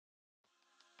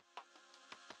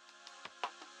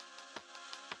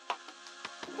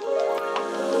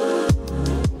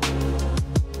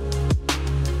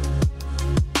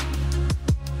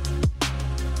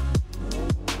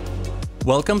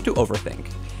Welcome to Overthink,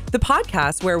 the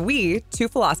podcast where we, two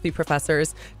philosophy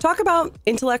professors, talk about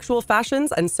intellectual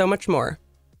fashions and so much more.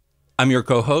 I'm your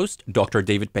co-host, Dr.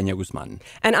 David Peña-Guzmán.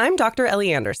 And I'm Dr.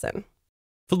 Ellie Anderson.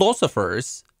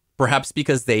 Philosophers, perhaps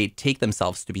because they take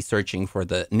themselves to be searching for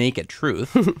the naked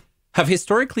truth, have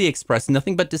historically expressed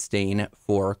nothing but disdain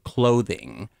for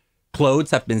clothing.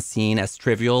 Clothes have been seen as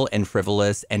trivial and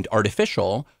frivolous and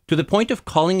artificial to the point of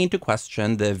calling into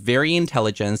question the very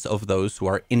intelligence of those who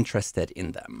are interested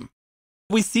in them.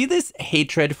 We see this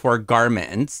hatred for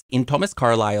garments in Thomas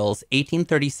Carlyle's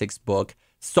 1836 book,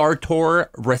 Sartor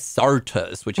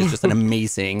Resartus, which is just an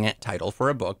amazing title for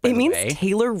a book. It means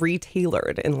tailor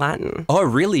retailored in Latin. Oh,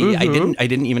 really? I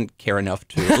didn't even care enough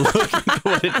to look into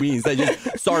what it means. I just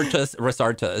Sartus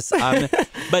Resartus.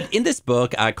 But in this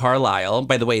book, Carlyle,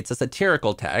 by the way, it's a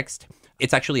satirical text.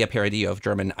 It's actually a parody of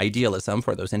German idealism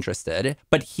for those interested.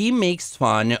 But he makes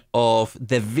fun of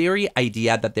the very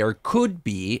idea that there could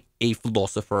be a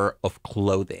philosopher of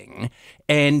clothing.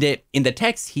 And in the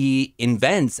text, he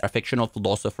invents a fictional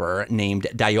philosopher named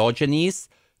Diogenes.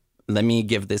 Let me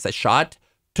give this a shot.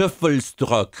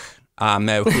 Teufelsdruck,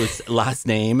 whose last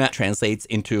name translates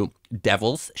into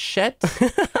devil's shit.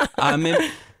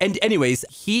 And anyways,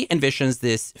 he envisions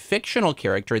this fictional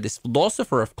character, this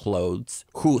philosopher of clothes,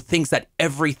 who thinks that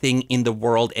everything in the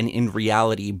world and in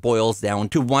reality boils down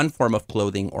to one form of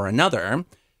clothing or another.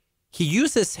 He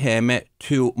uses him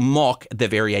to mock the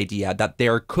very idea that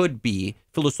there could be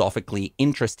philosophically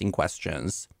interesting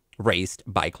questions raised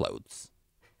by clothes.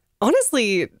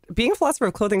 Honestly, being a philosopher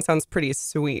of clothing sounds pretty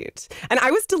sweet. And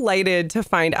I was delighted to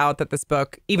find out that this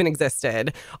book even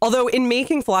existed. Although in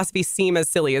making philosophy seem as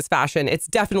silly as fashion, it's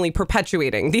definitely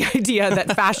perpetuating the idea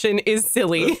that fashion is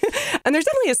silly. And there's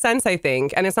definitely a sense, I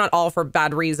think, and it's not all for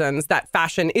bad reasons, that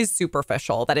fashion is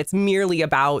superficial, that it's merely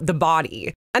about the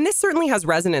body. And this certainly has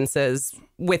resonances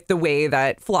with the way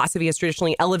that philosophy has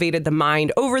traditionally elevated the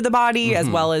mind over the body, as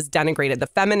well as denigrated the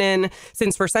feminine,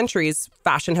 since for centuries,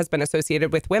 fashion has been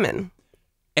associated with women.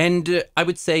 And I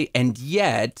would say, and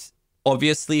yet,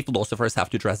 obviously, philosophers have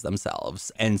to dress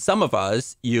themselves. And some of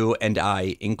us, you and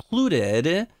I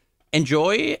included,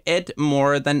 enjoy it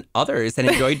more than others and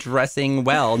enjoy dressing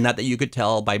well. Not that you could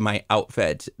tell by my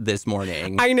outfit this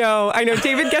morning. I know.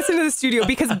 David gets into the studio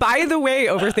because, by the way,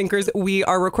 Overthinkers, we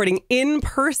are recording in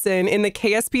person in the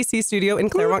KSPC studio in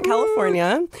Claremont,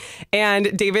 California.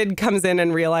 And David comes in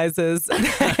and realizes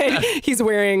that he's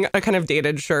wearing a kind of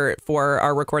dated shirt for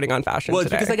our recording on fashion today.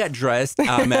 It's because I got dressed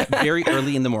very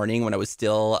early in the morning when I was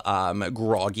still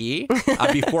groggy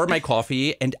before my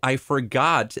coffee. And I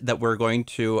forgot that we're going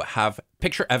to have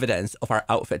picture evidence of our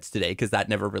outfits today, because that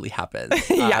never really happens.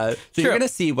 So you're going to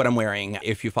see what I'm wearing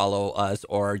if you follow us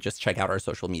or just check out our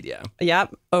social media.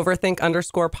 Yep.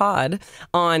 Overthink_pod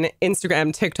on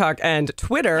Instagram, TikTok, and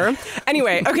Twitter.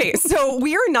 Anyway, okay, so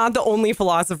we are not the only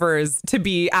philosophers to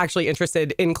be actually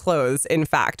interested in clothes, in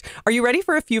fact. Are you ready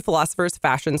for a few philosophers'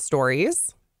 fashion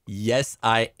stories? Yes,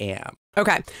 I am.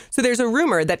 Okay, so there's a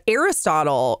rumor that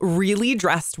Aristotle really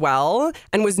dressed well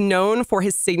and was known for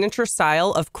his signature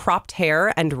style of cropped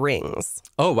hair and rings.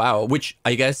 Oh, wow. Which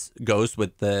I guess goes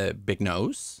with the big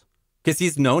nose. Because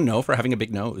he's known for having a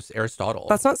big nose, Aristotle.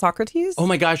 That's not Socrates? Oh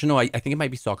my gosh, no, I think it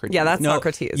might be Socrates. Yeah, that's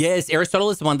Socrates. Yes,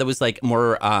 Aristotle is the one that was like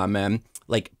more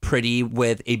like pretty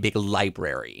with a big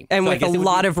library. And with a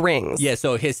lot of rings. Yeah,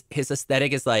 so his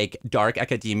aesthetic is like dark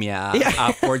academia,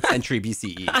 4th century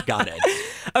BCE. Got it.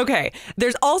 Okay,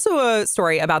 there's also a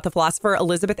story about the philosopher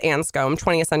Elizabeth Anscombe,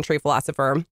 20th century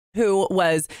philosopher, who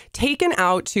was taken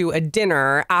out to a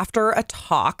dinner after a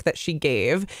talk that she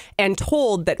gave and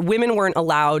told that women weren't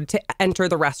allowed to enter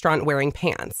the restaurant wearing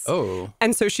pants. Oh.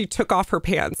 And so she took off her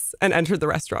pants and entered the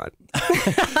restaurant.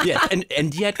 Yeah,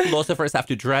 and yet philosophers have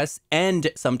to dress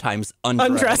and sometimes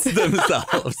undress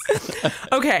themselves.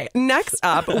 Okay, next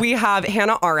up, we have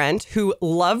Hannah Arendt, who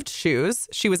loved shoes.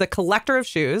 She was a collector of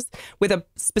shoes with a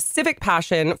specific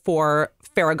passion for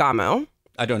Ferragamo.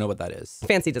 I don't know what that is.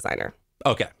 Fancy designer.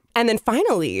 Okay. And then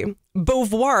finally,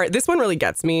 Beauvoir, this one really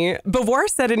gets me. Beauvoir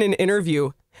said in an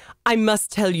interview, "I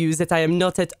must tell you that I am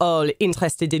not at all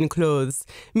interested in clothes."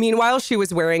 Meanwhile, she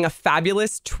was wearing a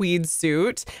fabulous tweed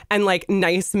suit and like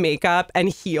nice makeup and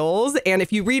heels. And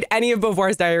if you read any of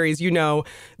Beauvoir's diaries, you know,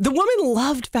 the woman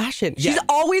loved fashion. She's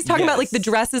always talking about like the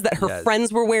dresses that her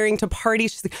friends were wearing to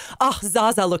parties. She's like, oh,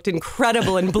 Zaza looked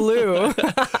incredible in blue.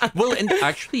 Well, and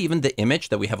actually even the image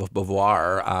that we have of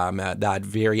Beauvoir, that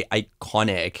very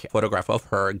iconic photograph of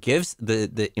her, gives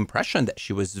the impression that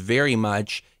she was very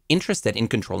much interested in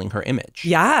controlling her image.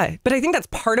 Yeah, but I think that's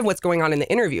part of what's going on in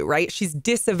the interview, right? She's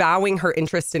disavowing her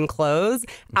interest in clothes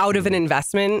out of an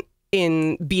investment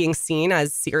in being seen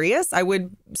as serious, I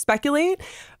would speculate.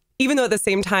 Even though at the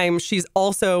same time, she's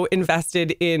also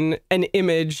invested in an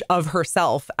image of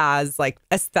herself as like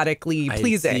aesthetically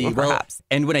pleasing, perhaps. Well,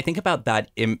 and when I think about that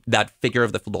figure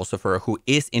of the philosopher who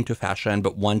is into fashion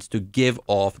but wants to give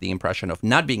off the impression of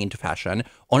not being into fashion,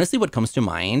 honestly, what comes to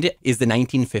mind is the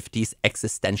 1950s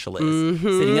existentialist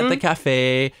sitting at the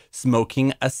cafe,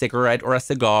 smoking a cigarette or a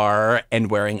cigar, and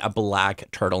wearing a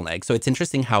black turtleneck. So it's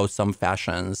interesting how some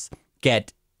fashions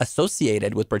get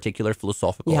associated with particular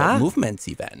philosophical movements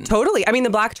even. Totally. I mean, the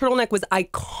black turtleneck was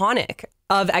iconic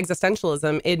of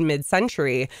existentialism in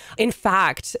mid-century. In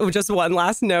fact, just one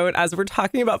last note, as we're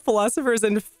talking about philosophers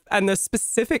and the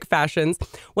specific fashions,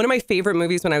 one of my favorite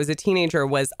movies when I was a teenager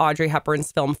was Audrey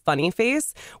Hepburn's film Funny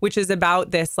Face, which is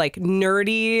about this like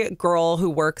nerdy girl who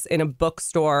works in a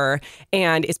bookstore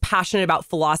and is passionate about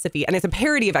philosophy. And it's a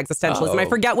parody of existentialism. I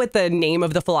forget what the name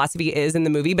of the philosophy is in the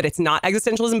movie, but it's not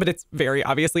existentialism, but it's very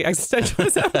obviously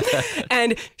existentialism.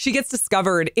 And she gets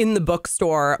discovered in the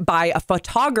bookstore by a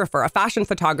photographer, a fashion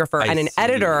photographer, and an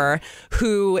editor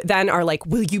who then are like,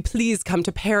 will you please come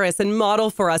to Paris and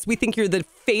model for us? We think you're the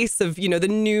face of, you know, the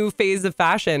new phase of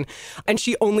fashion. And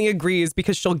she only agrees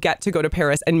because she'll get to go to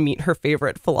Paris and meet her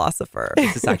favorite philosopher.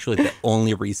 This is actually the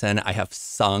only reason I have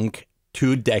sunk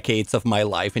 2 decades of my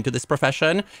life into this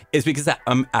profession is because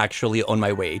I'm actually on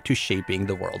my way to shaping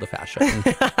the world of fashion.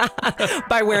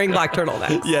 By wearing black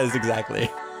turtlenecks. Yes,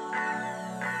 exactly.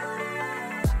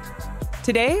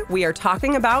 Today, we are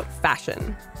talking about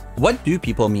fashion. What do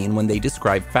people mean when they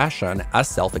describe fashion as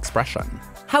self-expression?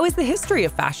 How is the history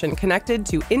of fashion connected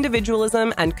to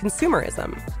individualism and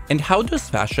consumerism? And how does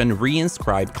fashion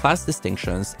reinscribe class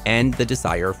distinctions and the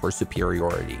desire for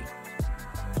superiority?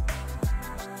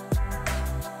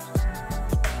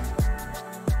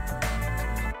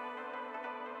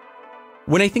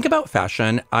 When I think about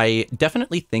fashion, I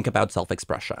definitely think about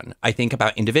self-expression. I think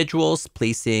about individuals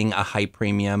placing a high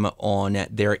premium on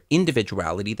their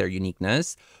individuality, their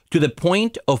uniqueness, to the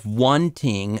point of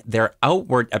wanting their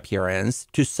outward appearance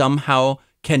to somehow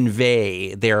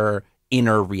convey their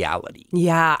inner reality.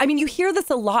 Yeah. I mean, you hear this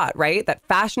a lot, right? That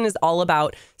fashion is all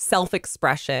about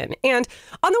self-expression. And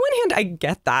on the one hand, I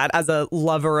get that as a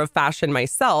lover of fashion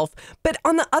myself. But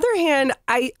on the other hand,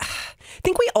 I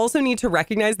think we also need to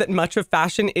recognize that much of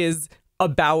fashion is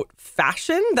about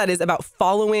fashion, that is about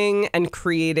following and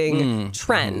creating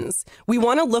trends. We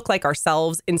want to look like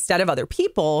ourselves instead of other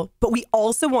people, but we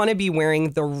also want to be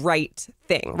wearing the right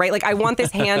thing, right? Like I want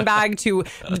this handbag to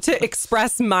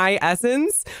express my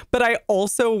essence, but I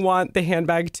also want the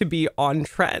handbag to be on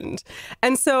trend.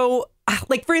 And so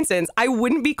like, for instance, I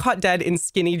wouldn't be caught dead in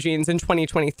skinny jeans in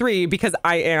 2023 because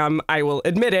I will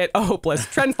admit it, a hopeless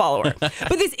trend follower. But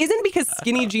this isn't because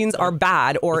skinny jeans are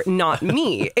bad or not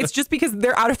me. It's just because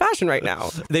they're out of fashion right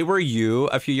now. They were you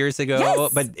a few years ago,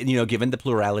 yes. But, you know, given the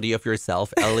plurality of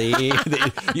yourself, Ellie,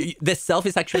 the self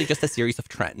is actually just a series of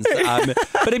trends.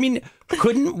 But I mean,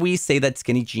 couldn't we say that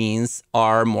skinny jeans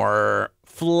are more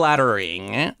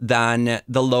flattering than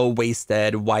the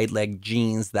low-waisted, wide-leg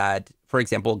jeans that, for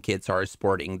example, kids are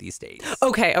sporting these days?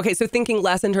 Okay. So thinking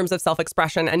less in terms of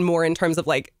self-expression and more in terms of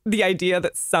like the idea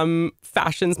that some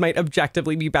fashions might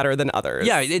objectively be better than others.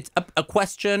 Yeah, it's a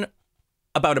question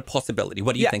about a possibility.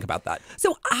 What do you think about that?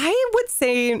 So I would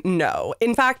say no.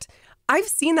 In fact, I've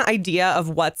seen the idea of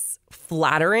what's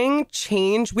flattering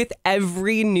change with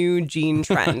every new jean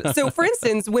trend. So for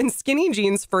instance, when skinny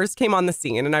jeans first came on the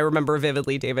scene, and I remember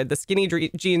vividly, David, the skinny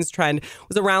jeans trend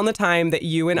was around the time that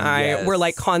you and I were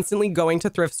like constantly going to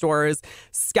thrift stores,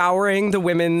 scouring the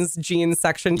women's jeans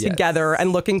section together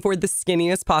and looking for the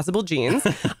skinniest possible jeans.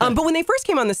 But when they first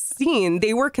came on the scene,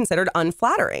 they were considered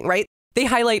unflattering, right? They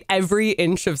highlight every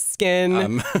inch of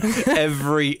skin.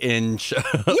 Every inch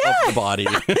of the body.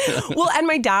 Well, and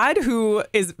my dad, who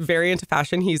is very into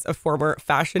fashion, he's a former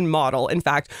fashion model, in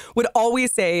fact, would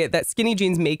always say that skinny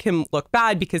jeans make him look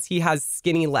bad because he has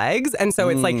skinny legs. And so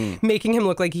it's like making him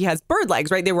look like he has bird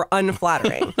legs, right? They were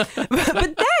unflattering.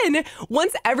 But then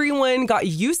once everyone got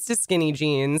used to skinny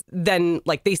jeans, then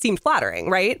like they seemed flattering,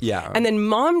 right? Yeah. And then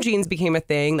mom jeans became a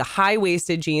thing, the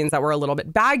high-waisted jeans that were a little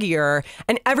bit baggier.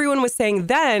 And everyone was saying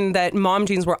then that mom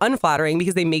jeans were unflattering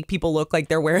because they make people look like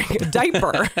they're wearing a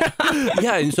diaper.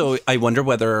 Yeah, and so I wonder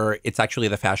whether it's actually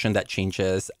the fashion that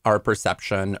changes our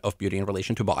perception of beauty in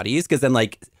relation to bodies. Because then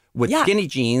like with skinny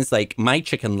jeans, like my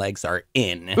chicken legs are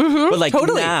in. But like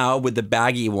now with the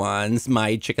baggy ones,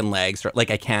 my chicken legs are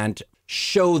like I can't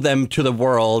show them to the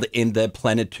world in the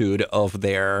plenitude of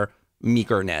their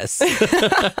meagerness.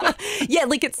 Yeah,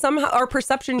 like it's somehow our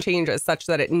perception changes such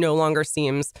that it no longer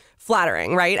seems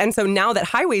flattering, right? And so now that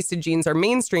high-waisted jeans are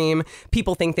mainstream,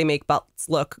 people think they make butts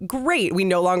look great. We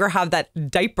no longer have that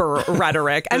diaper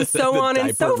rhetoric and so on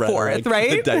and so forth,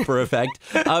 right? The diaper effect.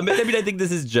 I mean, I think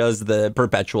this is just the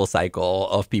perpetual cycle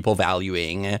of people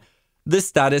valuing the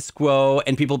status quo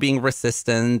and people being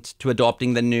resistant to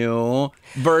adopting the new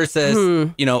versus,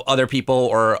 you know, other people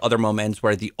or other moments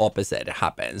where the opposite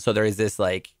happens. So there is this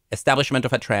like establishment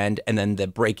of a trend and then the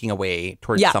breaking away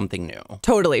towards something new.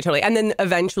 Totally. And then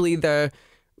eventually the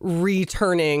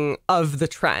returning of the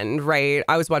trend, right?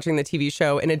 I was watching the TV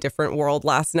show In a Different World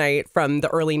last night from the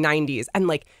early 90s, and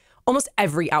like almost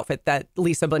every outfit that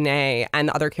Lisa Bonet and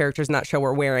the other characters in that show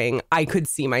were wearing, I could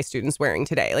see my students wearing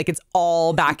today. Like it's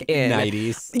all back in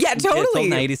 90s. Yeah, totally. It's all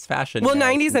 90s fashion. Well,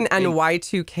 90s and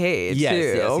Y2K too.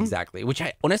 Yes, exactly. Which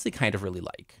I honestly kind of really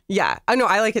like. Yeah, I know.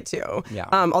 I like it too. Yeah.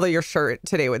 Although your shirt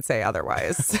today would say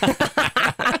otherwise.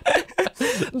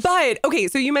 But okay,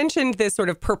 so you mentioned this sort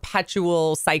of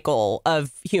perpetual cycle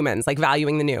of humans like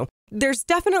valuing the new. There's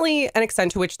definitely an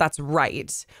extent to which that's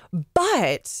right.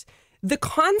 But the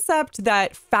concept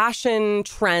that fashion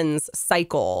trends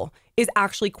cycle is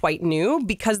actually quite new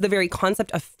because the very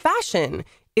concept of fashion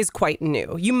is quite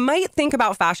new. You might think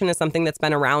about fashion as something that's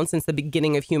been around since the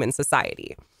beginning of human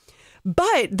society.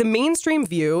 But the mainstream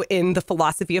view in the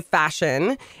philosophy of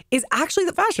fashion is actually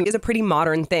that fashion is a pretty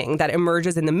modern thing that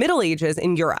emerges in the Middle Ages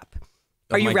in Europe.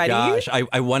 Are you ready? Gosh,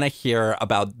 I want to hear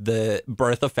about the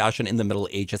birth of fashion in the Middle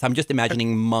Ages. I'm just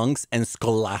imagining monks and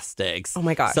scholastics. Oh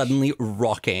my gosh. Suddenly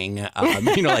rocking,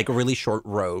 you know, like really short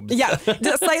robes. Yeah,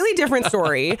 a slightly different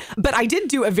story, but I did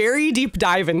do a very deep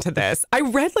dive into this. I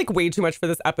read like way too much for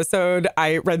this episode.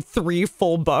 I read 3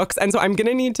 full books, and so I'm going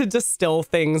to need to distill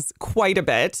things quite a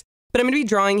bit. But I'm going to be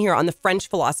drawing here on the French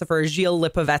philosopher Gilles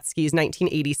Lipovetsky's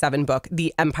 1987 book,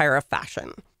 The Empire of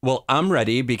Fashion. Well, I'm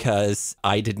ready because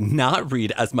I did not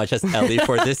read as much as Ellie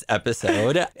for this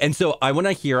episode. And so I want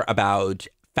to hear about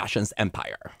fashion's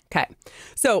empire. Okay.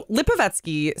 So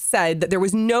Lipovetsky said that there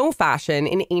was no fashion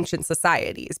in ancient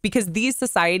societies because these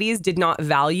societies did not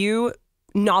value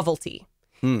novelty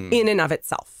in and of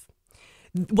itself.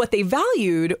 What they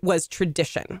valued was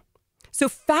tradition. So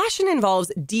fashion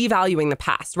involves devaluing the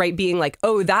past, right? Being like,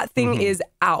 oh, that thing is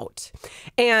out.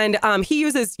 And he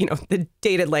uses, you know, the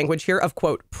dated language here of,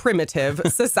 quote, primitive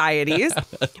societies.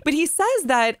 But he says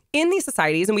that in these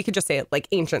societies, and we could just say it like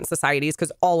ancient societies,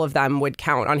 because all of them would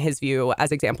count on his view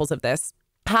as examples of this,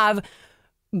 have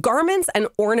garments and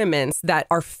ornaments that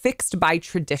are fixed by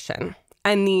tradition.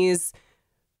 And these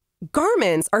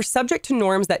garments are subject to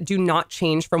norms that do not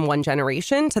change from one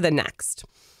generation to the next.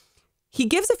 He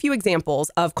gives a few examples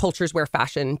of cultures where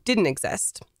fashion didn't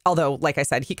exist. Although, like I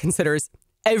said, he considers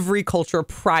every culture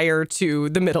prior to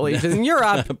the Middle Ages in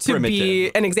Europe to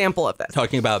be an example of this.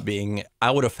 Talking about being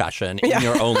out of fashion in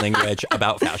your own language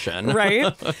about fashion.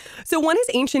 Right. So one is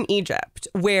ancient Egypt,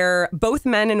 where both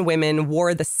men and women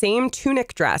wore the same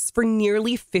tunic dress for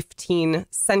nearly 15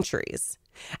 centuries.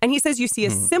 And he says you see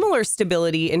a similar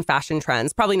stability in fashion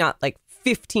trends, probably not like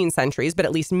 15 centuries, but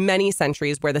at least many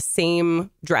centuries where the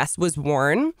same dress was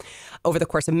worn over the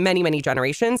course of many, many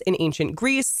generations in ancient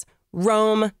Greece,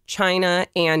 Rome, China,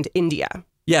 and India.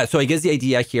 Yeah, so I guess the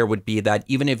idea here would be that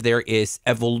even if there is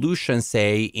evolution,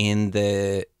 say, in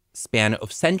the span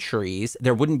of centuries,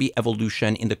 there wouldn't be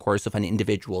evolution in the course of an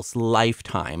individual's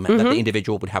lifetime that the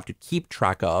individual would have to keep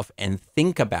track of and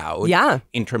think about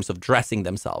in terms of dressing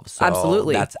themselves. So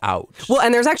absolutely. That's out. Well,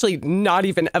 and there's actually not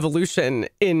even evolution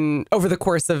in over the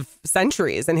course of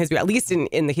centuries in his view, at least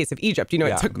in the case of Egypt. You know,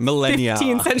 it took millennia.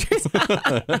 15 centuries.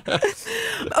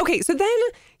 Okay, so then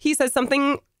he says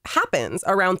something happens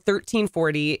around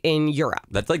 1340 in Europe.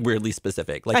 That's like weirdly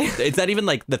specific. Like it's not even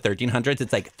like the 1300s.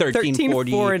 It's like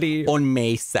 1340 on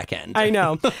May 2nd. I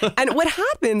know. And what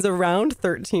happens around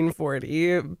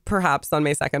 1340, perhaps on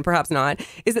May 2nd, perhaps not,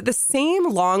 is that the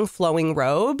same long flowing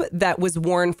robe that was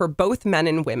worn for both men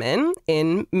and women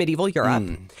in medieval Europe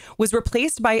was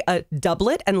replaced by a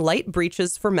doublet and light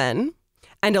breeches for men,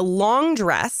 and a long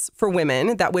dress for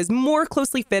women that was more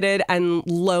closely fitted and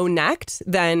low-necked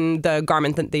than the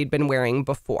garment that they'd been wearing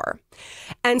before.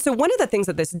 And so one of the things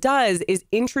that this does is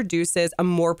introduces a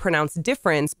more pronounced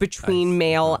difference between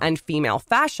male and female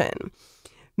fashion.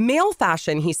 Male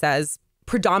fashion, he says,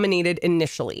 predominated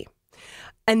initially.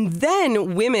 And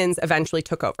then women's eventually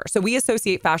took over. So we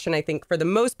associate fashion, I think, for the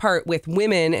most part with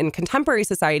women in contemporary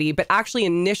society. But actually,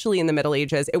 initially in the Middle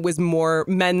Ages, it was more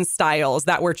men's styles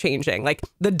that were changing. Like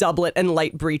the doublet and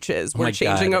light breeches were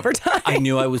changing over time. I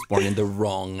knew I was born in the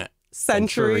wrong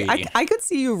century. I could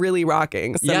see you really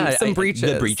rocking some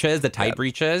breeches. The breeches, the tight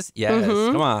breeches. Yes,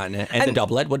 come on. And the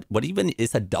doublet. What even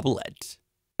is a doublet?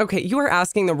 Okay, you are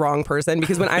asking the wrong person,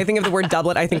 because when I think of the word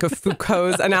doublet, I think of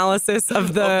Foucault's analysis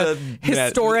of the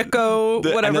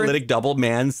whatever. Analytic double,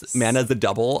 man as the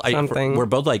double. Something. We're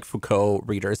both like Foucault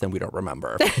readers and we don't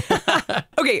remember.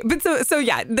 Okay, but so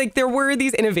yeah, like there were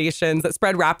these innovations that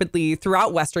spread rapidly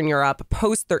throughout Western Europe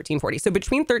post 1340. So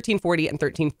between 1340 and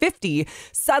 1350,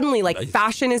 suddenly like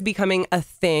fashion is becoming a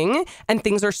thing and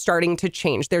things are starting to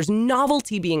change. There's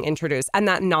novelty being introduced and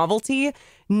that novelty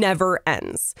never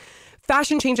ends.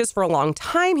 Fashion changes for a long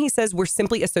time, he says, were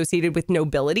simply associated with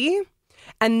nobility.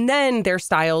 And then their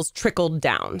styles trickled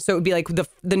down. So it would be like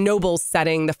the nobles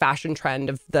setting the fashion trend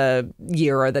of the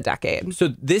year or the decade. So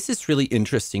this is really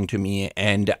interesting to me,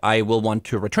 and I will want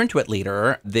to return to it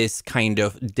later, this kind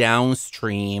of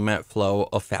downstream flow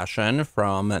of fashion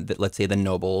from, let's say, the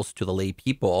nobles to the lay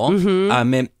people.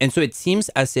 And so it seems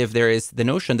as if there is the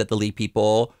notion that the lay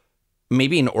people,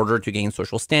 maybe in order to gain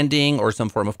social standing or some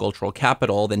form of cultural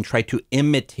capital, then try to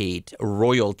imitate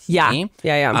royalty. Yeah.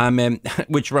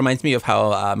 Which reminds me of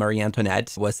how Marie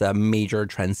Antoinette was a major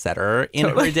trendsetter in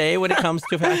her day when it comes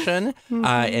to fashion,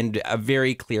 and a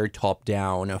very clear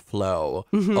top-down flow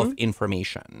of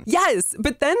information. Yes,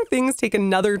 but then things take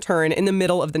another turn in the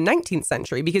middle of the 19th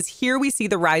century, because here we see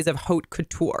the rise of haute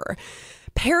couture.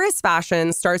 Paris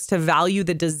fashion starts to value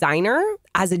the designer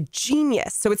as a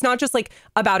genius. So it's not just like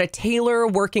about a tailor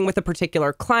working with a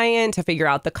particular client to figure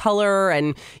out the color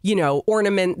and,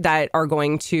 ornament that are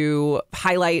going to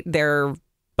highlight their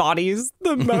bodies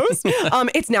the most.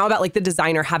 It's now about like the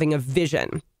designer having a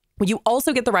vision. You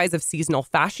also get the rise of seasonal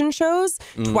fashion shows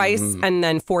twice and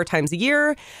then 4 times a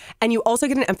year. And you also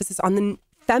get an emphasis on the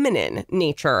feminine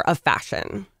nature of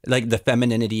fashion. Like the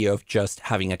femininity of just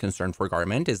having a concern for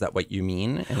garment? Is that what you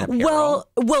mean? Well,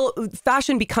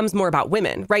 fashion becomes more about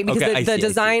women, right? Because the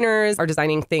designers are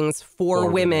designing things for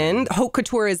women. Haute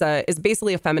couture is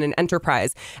basically a feminine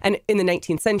enterprise. And in the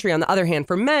 19th century, on the other hand,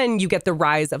 for men, you get the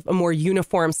rise of a more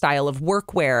uniform style of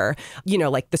workwear,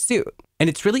 like the suit. And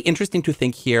it's really interesting to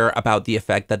think here about the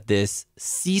effect that this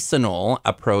seasonal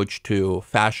approach to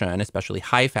fashion, especially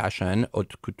high fashion,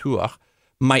 haute couture,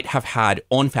 might have had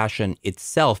on fashion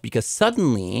itself, because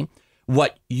suddenly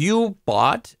what you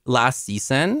bought last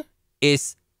season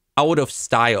is out of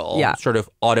style sort of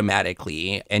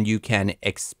automatically, and you can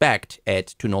expect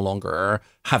it to no longer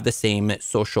have the same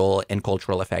social and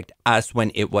cultural effect as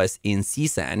when it was in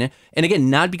season. And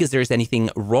again, not because there's anything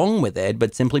wrong with it,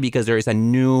 but simply because there is a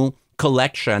new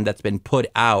collection that's been put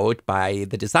out by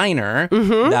the designer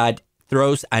that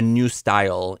throws a new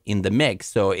style in the mix.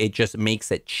 So it just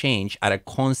makes it change at a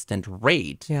constant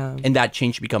rate. Yeah. And that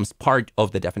change becomes part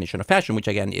of the definition of fashion, which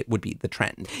again, it would be the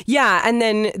trend. Yeah. And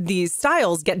then these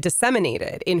styles get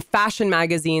disseminated in fashion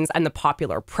magazines and the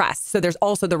popular press. So there's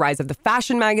also the rise of the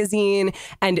fashion magazine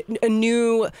and a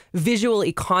new visual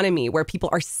economy where people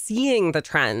are seeing the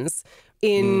trends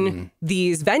in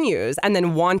these venues and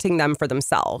then wanting them for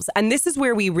themselves. And this is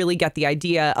where we really get the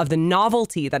idea of the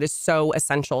novelty that is so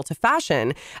essential to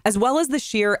fashion, as well as the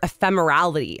sheer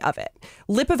ephemerality of it.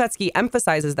 Lipovetsky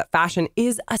emphasizes that fashion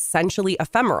is essentially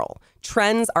ephemeral.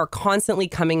 Trends are constantly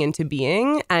coming into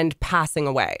being and passing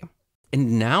away.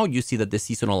 And now you see that the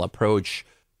seasonal approach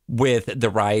with the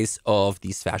rise of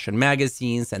these fashion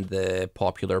magazines and the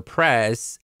popular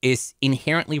press is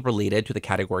inherently related to the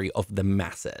category of the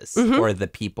masses or the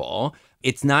people.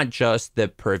 It's not just the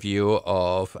purview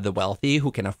of the wealthy who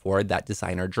can afford that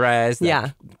designer dress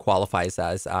that qualifies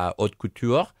as haute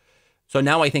couture. So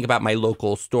now I think about my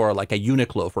local store, like a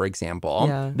Uniqlo, for example,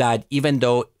 that even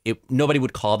though nobody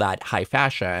would call that high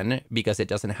fashion because it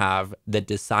doesn't have the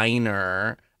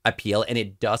designer appeal and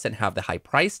it doesn't have the high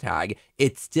price tag,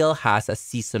 it still has a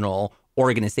seasonal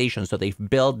organization. So they've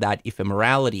built that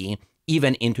ephemerality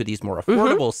even into these more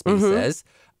affordable spaces.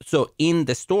 So in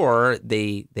the store,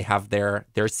 they have their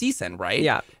season, right?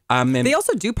 Yeah. They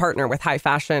also do partner with high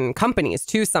fashion companies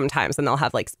too sometimes, and they'll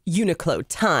have like Uniqlo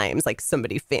Times, like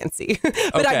somebody fancy.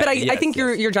 I think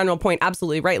your general point,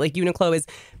 absolutely right. Like Uniqlo is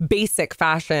basic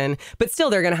fashion, but still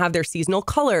they're going to have their seasonal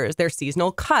colors, their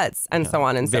seasonal cuts, and so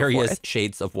on and so forth. Various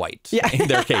shades of white in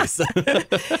their case.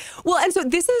 Well, and so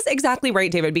this is exactly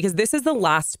right, David, because this is the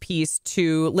last piece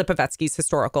to Lipovetsky's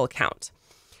historical account.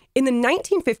 In the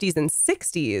 1950s and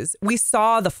 60s, we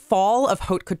saw the fall of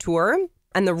haute couture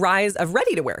and the rise of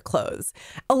ready-to-wear clothes.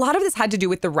 A lot of this had to do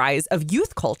with the rise of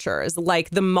youth cultures, like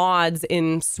the mods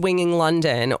in swinging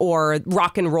London or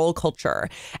rock and roll culture.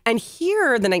 And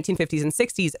here, the 1950s and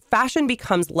 60s, fashion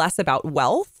becomes less about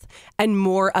wealth and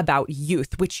more about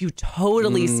youth, which you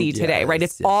totally see today, right?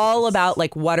 It's all about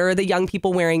like, what are the young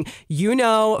people wearing? You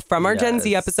know, from our Gen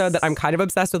Z episode that I'm kind of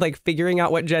obsessed with, like figuring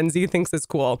out what Gen Z thinks is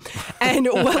cool. And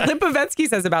what Lipovetsky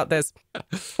says about this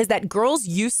is that girls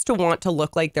used to want to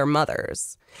look like their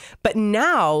mothers, but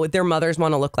now their mothers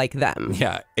want to look like them.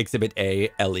 Yeah. Exhibit A,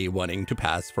 Ellie wanting to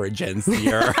pass for a Gen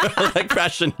Zer, like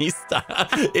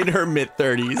fashionista in her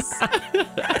mid-30s.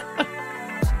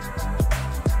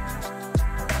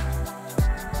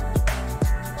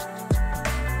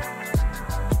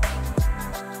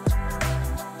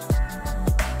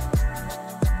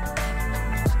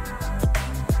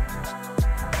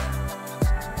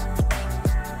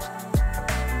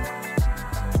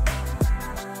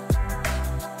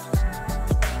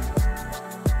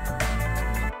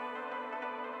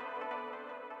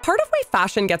 Part of why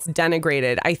fashion gets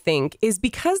denigrated, I think, is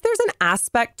because there's an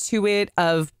aspect to it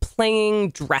of playing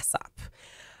dress up.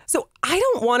 So I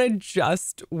don't want to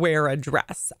just wear a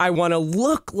dress. I want to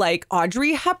look like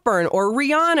Audrey Hepburn or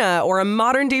Rihanna or a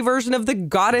modern day version of the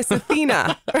goddess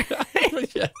Athena.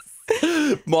 Yes.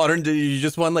 Modern day, you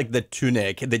just want like the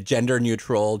tunic, the gender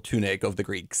neutral tunic of the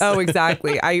Greeks. Oh,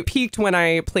 exactly. I peaked when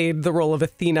I played the role of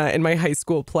Athena in my high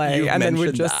school play. And then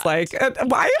would just like, why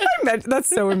have I mentioned? That's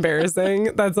so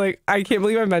embarrassing. That's like, I can't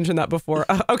believe I mentioned that before.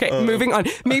 Okay, moving on.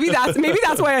 Maybe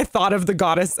that's why I thought of the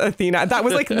goddess Athena. That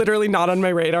was like literally not on my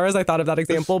radar as I thought of that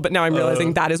example. But now I'm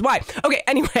realizing that is why. Okay,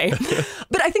 anyway.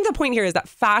 But I think the point here is that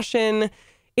fashion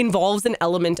involves an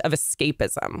element of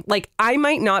escapism. Like, I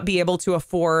might not be able to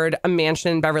afford a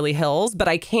mansion in Beverly Hills, but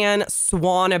I can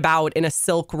swan about in a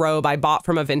silk robe I bought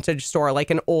from a vintage store like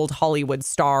an old Hollywood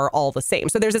star all the same.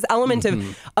 So there's this element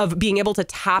of being able to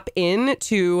tap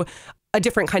into a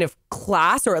different kind of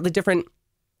class or a different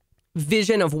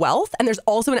vision of wealth. And there's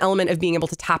also an element of being able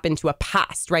to tap into a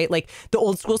past, right? Like the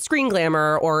old school screen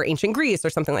glamour or ancient Greece or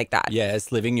something like that.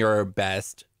 Yes, living your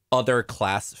best other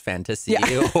class fantasy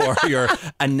or your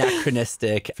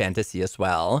anachronistic fantasy as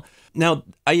well. Now,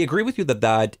 I agree with you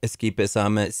that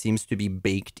escapism seems to be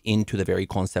baked into the very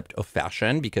concept of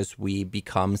fashion because we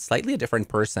become slightly a different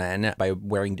person by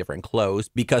wearing different clothes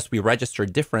because we register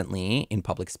differently in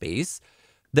public space.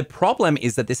 The problem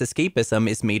is that this escapism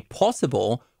is made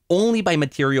possible only by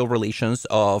material relations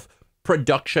of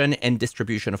production and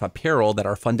distribution of apparel that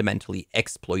are fundamentally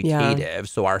exploitative. Yeah.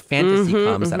 So our fantasy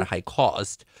comes at a high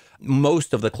cost.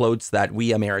 Most of the clothes that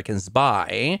we Americans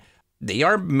buy, they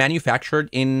are manufactured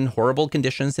in horrible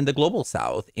conditions in the global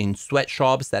south, in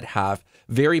sweatshops that have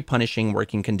very punishing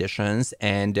working conditions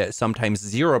and sometimes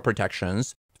zero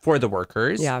protections for the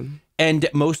workers. Yeah. And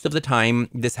most of the time,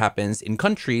 this happens in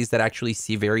countries that actually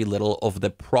see very little of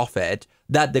the profit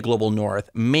that the global north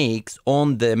makes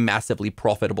on the massively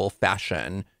profitable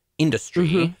fashion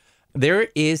industry. There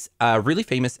is a really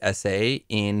famous essay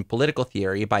in political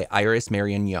theory by Iris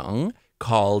Marion Young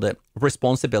called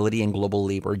Responsibility and Global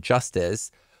Labor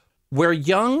Justice, where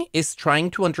Young is trying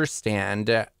to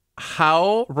understand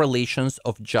how relations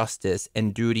of justice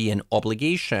and duty and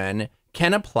obligation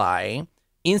can apply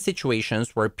in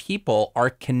situations where people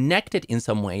are connected in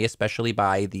some way, especially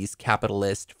by these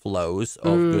capitalist flows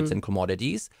of goods and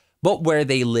commodities, but where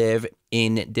they live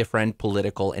in different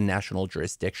political and national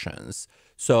jurisdictions.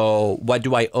 So what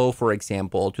do I owe, for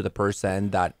example, to the person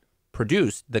that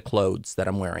produced the clothes that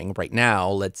I'm wearing right now,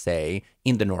 let's say,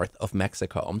 in the north of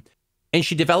Mexico? And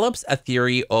she develops a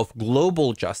theory of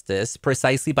global justice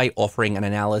precisely by offering an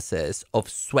analysis of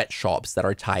sweatshops that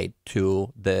are tied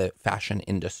to the fashion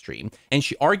industry. And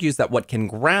she argues that what can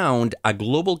ground a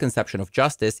global conception of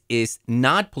justice is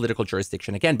not political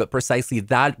jurisdiction again, but precisely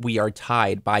that we are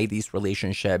tied by these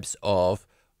relationships of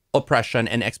oppression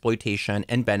and exploitation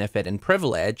and benefit and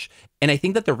privilege. And I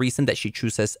think that the reason that she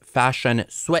chooses fashion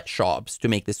sweatshops to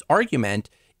make this argument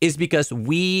is because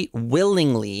we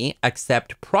willingly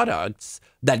accept products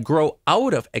that grow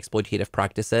out of exploitative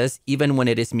practices, even when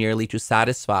it is merely to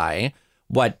satisfy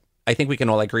what I think we can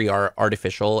all agree are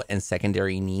artificial and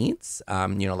secondary needs,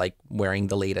 like wearing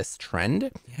the latest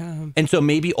trend. Yeah. And so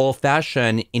maybe all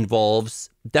fashion involves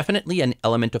definitely an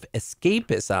element of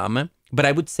escapism, but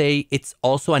I would say it's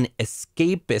also an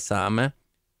escapism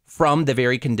from the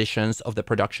very conditions of the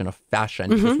production of fashion,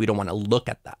 because we don't want to look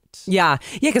at that. Yeah,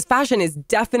 because fashion is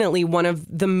definitely one of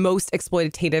the most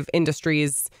exploitative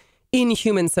industries in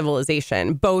human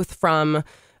civilization, both from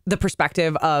the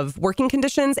perspective of working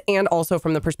conditions and also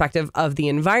from the perspective of the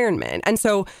environment. And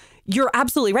so you're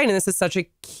absolutely right. And this is such a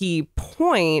key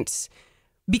point,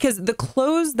 because the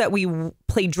clothes that we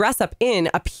play dress up in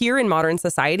appear in modern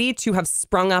society to have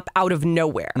sprung up out of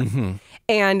nowhere.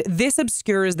 And this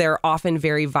obscures their often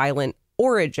very violent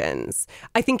origins.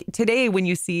 I think today when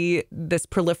you see this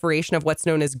proliferation of what's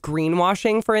known as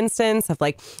greenwashing, for instance, of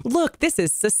like, look, this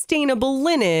is sustainable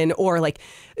linen, or like,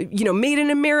 made in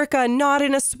America, not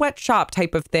in a sweatshop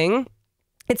type of thing.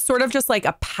 It's sort of just like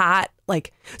a pat,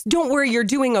 like, don't worry, you're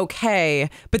doing okay.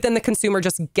 But then the consumer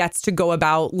just gets to go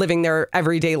about living their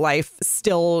everyday life,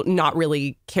 still not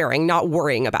really caring, not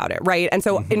worrying about it. Right. And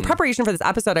so in preparation for this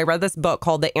episode, I read this book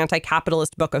called The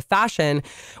Anti-Capitalist Book of Fashion,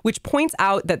 which points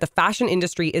out that the fashion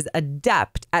industry is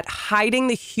adept at hiding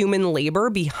the human labor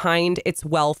behind its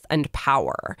wealth and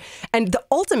power. And the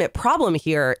ultimate problem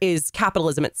here is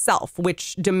capitalism itself,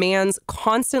 which demands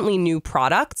constantly new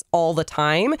products all the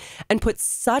time and puts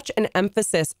such an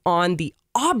emphasis on the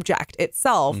object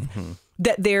itself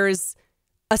that there's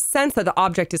a sense that the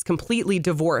object is completely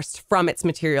divorced from its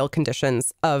material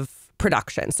conditions of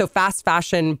production. So fast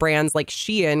fashion brands like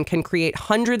Shein can create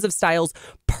hundreds of styles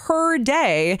per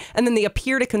day, and then they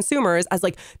appear to consumers as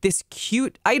like this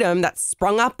cute item that's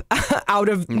sprung up out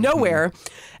of nowhere.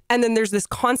 And then there's this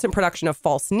constant production of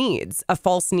false needs, a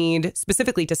false need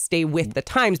specifically to stay with the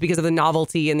times because of the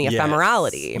novelty and the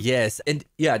ephemerality. Yes. And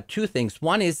yeah, two things.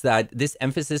 One is that this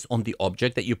emphasis on the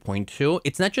object that you point to,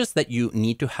 it's not just that you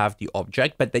need to have the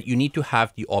object, but that you need to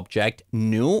have the object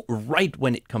new right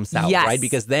when it comes out, right?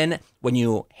 Because then when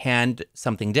you hand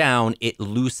something down, it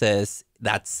loses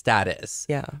that status.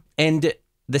 Yeah. And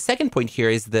the second point here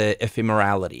is the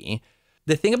ephemerality.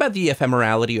 The thing about the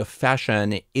ephemerality of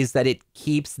fashion is that it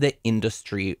keeps the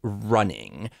industry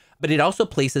running, but it also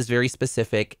places very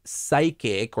specific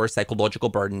psychic or psychological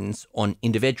burdens on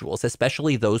individuals,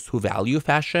 especially those who value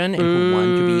fashion and who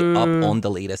want to be up on the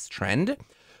latest trend,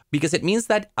 because it means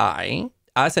that I,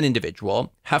 as an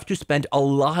individual, have to spend a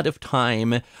lot of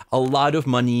time, a lot of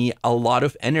money, a lot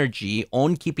of energy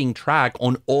on keeping track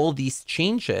on all these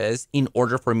changes in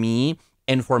order for me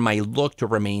and for my look to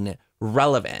remain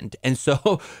relevant. And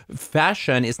so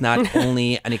fashion is not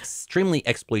only an extremely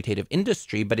exploitative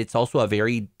industry, but it's also a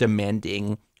very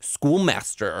demanding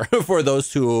schoolmaster for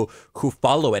those who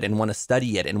follow it and want to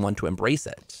study it and want to embrace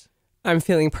it. I'm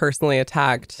feeling personally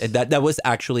attacked. That was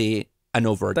actually an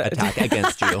overt attack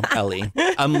against you, Ellie.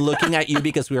 I'm looking at you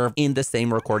because we are in the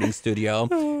same recording studio,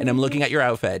 and I'm looking at your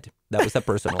outfit. That was a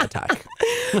personal attack.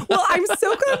 Well, I'm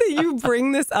so glad that you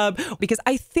bring this up, because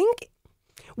I think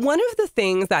one of the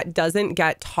things that doesn't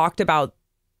get talked about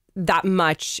that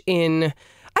much in,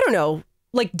 I don't know,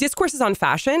 like discourses on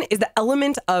fashion is the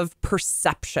element of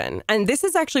perception. And this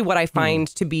is actually what I find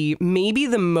to be maybe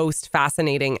the most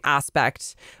fascinating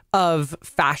aspect of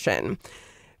fashion.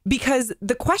 Because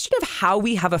the question of how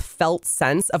we have a felt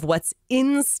sense of what's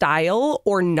in style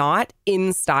or not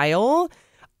in style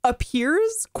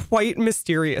appears quite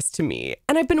mysterious to me.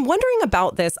 And I've been wondering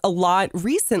about this a lot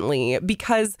recently,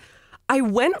 because I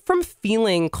went from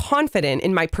feeling confident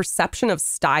in my perception of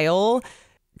style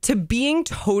to being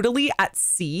totally at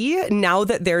sea now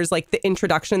that there's like the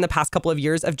introduction in the past couple of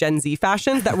years of Gen Z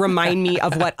fashions that remind me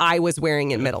of what I was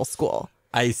wearing in middle school.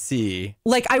 I see.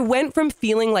 Like I went from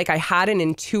feeling like I had an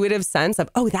intuitive sense of,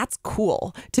 oh, that's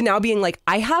cool, to now being like,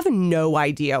 I have no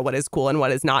idea what is cool and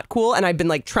what is not cool. And I've been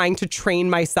like trying to train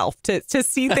myself to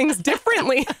see things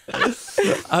differently.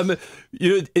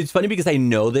 It's funny because I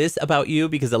know this about you,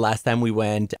 because the last time we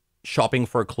went shopping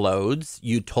for clothes,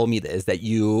 you told me this, that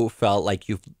you felt like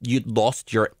you'd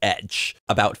lost your edge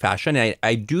about fashion. And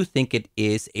I do think it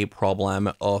is a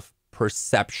problem of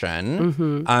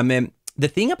perception. The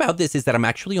thing about this is that I'm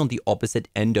actually on the opposite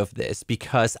end of this,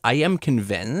 because I am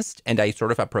convinced, and I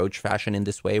sort of approach fashion in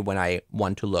this way when I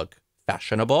want to look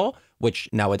fashionable, which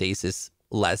nowadays is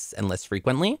less and less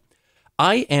frequently.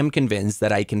 I am convinced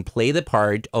that I can play the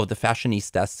part of the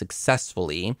fashionista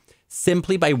successfully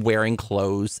simply by wearing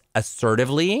clothes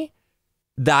assertively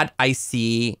that I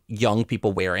see young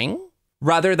people wearing,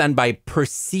 rather than by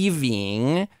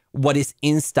perceiving what is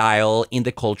in style in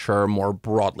the culture more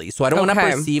broadly. So I don't want to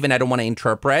perceive and I don't want to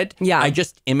interpret. I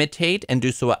just imitate and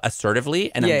do so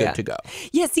assertively, and I'm good to go.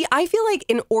 Yeah, see, I feel like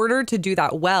in order to do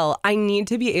that well, I need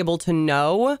to be able to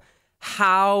know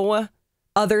how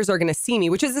others are going to see me,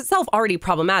 which is itself already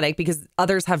problematic because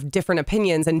others have different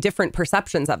opinions and different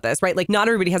perceptions of this, right? Like not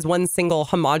everybody has one single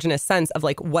homogenous sense of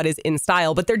like what is in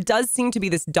style, but there does seem to be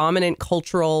this dominant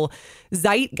cultural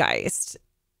zeitgeist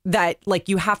that like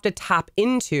you have to tap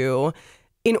into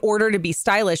in order to be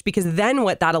stylish, because then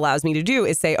what that allows me to do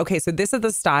is say, okay, so this is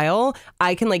the style.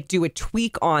 I can like do a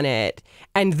tweak on it,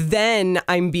 and then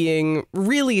I'm being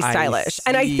really stylish.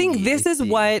 And I think this is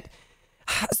what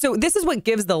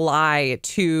gives the lie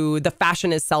to the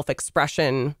fashion is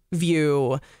self-expression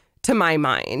view to my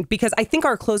mind, because I think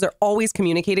our clothes are always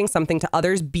communicating something to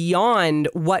others beyond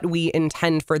what we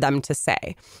intend for them to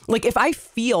say. Like if I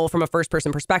feel from a first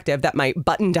person perspective that my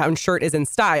button down shirt is in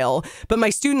style, but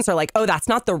my students are like, oh, that's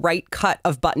not the right cut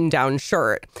of button down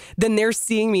shirt, then they're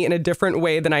seeing me in a different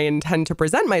way than I intend to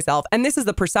present myself. And this is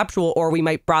the perceptual, or we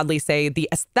might broadly say the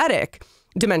aesthetic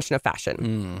dimension of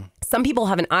fashion. Some people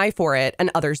have an eye for it and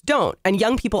others don't. And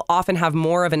young people often have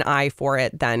more of an eye for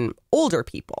it than older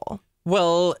people.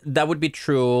 Well, that would be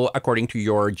true according to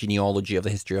your genealogy of the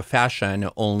history of fashion,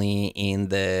 only in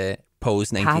the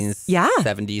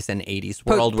post-1970s and 80s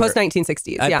world.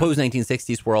 Post-1960s, yeah.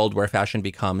 Post-1960s world where fashion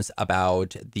becomes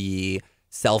about the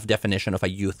self-definition of a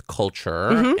youth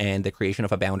culture and the creation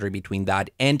of a boundary between that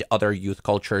and other youth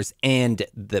cultures and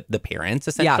the parents,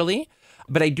 essentially. Yeah.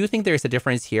 But I do think there's a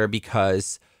difference here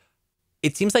because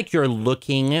it seems like you're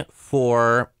looking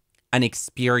for an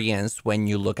experience when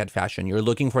you look at fashion. You're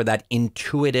looking for that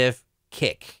intuitive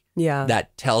kick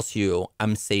that tells you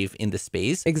I'm safe in the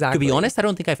space. Exactly. To be honest, I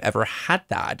don't think I've ever had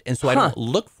that. And so I don't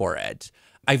look for it.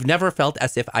 I've never felt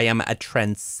as if I am a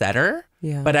trendsetter,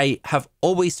 but I have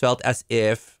always felt as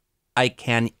if I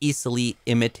can easily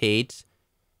imitate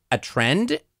a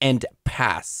trend and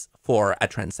pass for a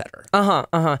trendsetter.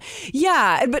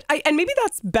 Yeah, but and maybe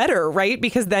that's better, right?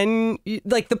 Because then,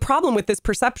 like, the problem with this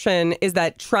perception is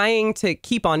that trying to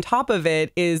keep on top of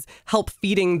it is help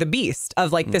feeding the beast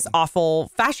of like this awful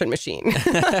fashion machine.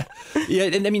 Yeah,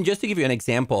 and I mean, just to give you an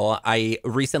example, I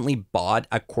recently bought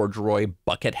a corduroy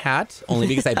bucket hat only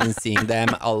because I've been seeing them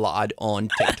a lot on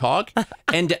TikTok.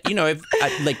 And, you know, if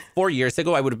like 4 years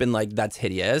ago, I would have been like, that's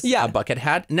hideous, a bucket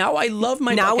hat. Now I love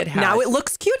my bucket hat. Now it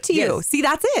looks cute to you. See,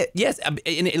 that's it. Yes, and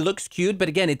it looks cute, but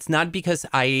again, it's not because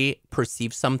I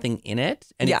perceive something in it,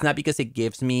 and it's not because it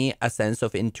gives me a sense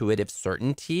of intuitive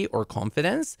certainty or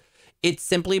confidence. It's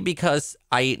simply because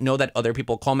I know that other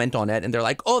people comment on it, and they're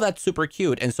like, oh, that's super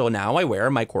cute. And so now I wear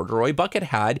my corduroy bucket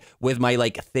hat with my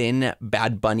like thin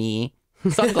Bad Bunny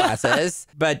sunglasses.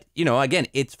 But, you know, again,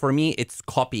 it's for me, it's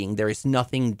copying. There is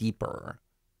nothing deeper.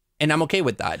 And I'm okay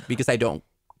with that because I don't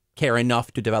care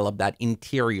enough to develop that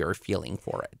interior feeling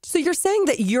for it. So you're saying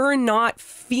that you're not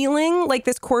feeling like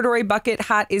this corduroy bucket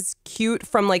hat is cute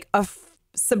from like a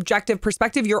subjective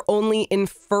perspective. You're only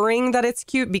inferring that it's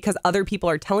cute because other people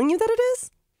are telling you that it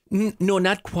is? No,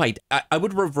 not quite. I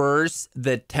would reverse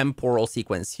the temporal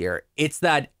sequence here. It's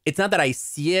not that I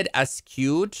see it as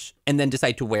cute and then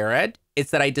decide to wear it.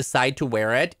 It's that I decide to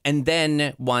wear it, and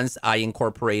then once I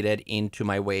incorporate it into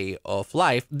my way of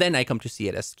life, then I come to see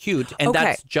it as cute. And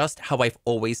that's just how I've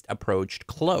always approached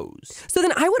clothes. So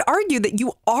then I would argue that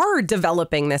you are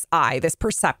developing this eye, this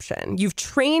perception. You've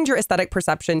trained your aesthetic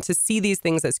perception to see these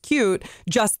things as cute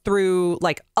just through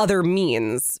like other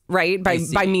means, right? By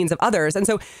means of others. And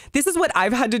so this is what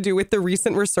I've had to do with the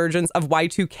recent resurgence of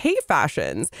Y2K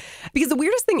fashions. Because the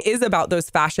weirdest thing is about those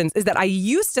fashions is that I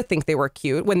used to think they were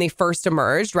cute when they first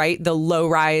emerged, right? The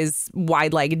low-rise,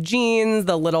 wide-legged jeans,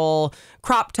 the little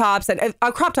crop tops. And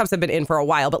crop tops have been in for a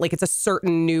while, but like it's a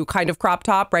certain new kind of crop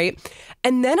top, right?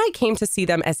 And then I came to see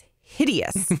them as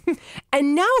hideous.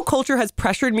 And now culture has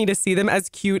pressured me to see them as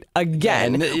cute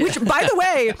again, which, by the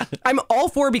way, I'm all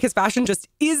for because fashion just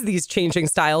is these changing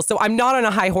styles. So I'm not on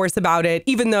a high horse about it,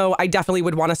 even though I definitely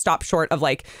would want to stop short of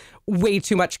like way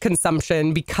too much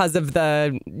consumption because of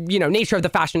the, you know, nature of the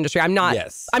fashion industry. I'm not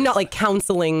like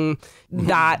counseling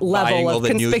that level of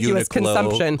conspicuous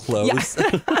consumption. Clothes.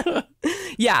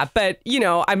 Yeah, but you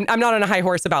know, I'm not on a high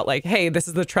horse about like, hey, this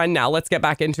is the trend now. Let's get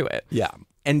back into it. Yeah.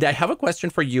 And I have a question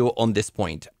for you on this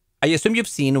point. I assume you've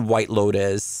seen White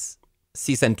Lotus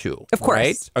season 2. Of course.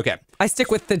 Right? Okay. I stick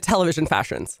with the television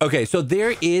fashions. Okay. So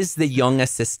there is the young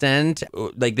assistant,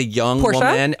 like the young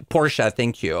woman, Portia,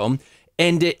 thank you.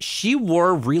 And she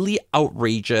wore really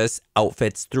outrageous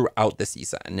outfits throughout the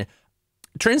season.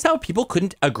 Turns out people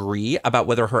couldn't agree about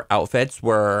whether her outfits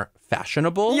were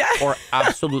fashionable or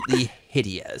absolutely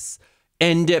hideous.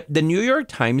 And the New York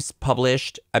Times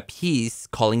published a piece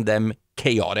calling them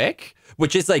chaotic,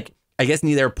 which is like, I guess,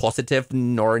 neither positive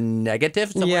nor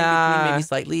negative. Somewhere in between, maybe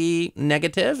slightly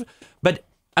negative. But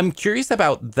I'm curious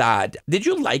about that. Did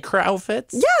you like her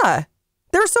outfits? Yeah,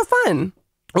 they're so fun.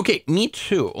 Okay, me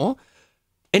too.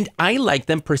 And I like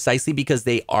them precisely because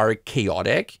they are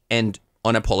chaotic and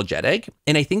unapologetic.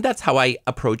 And I think that's how I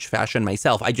approach fashion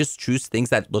myself. I just choose things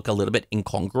that look a little bit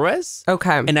incongruous.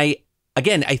 Okay. And I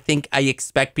think I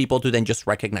expect people to then just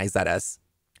recognize that as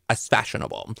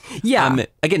fashionable. Yeah.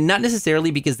 Again, not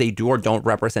necessarily because they do or don't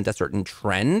represent a certain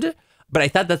trend, But I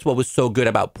thought that's what was so good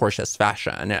about Portia's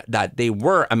fashion, that they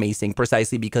were amazing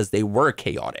precisely because they were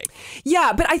chaotic.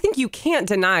 Yeah, but I think you can't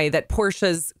deny that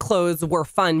Portia's clothes were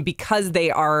fun because they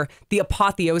are the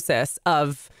apotheosis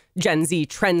of Gen Z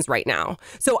trends right now.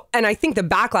 So, and I think the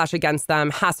backlash against them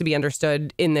has to be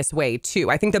understood in this way too.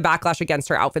 I think the backlash against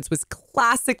her outfits was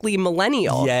classically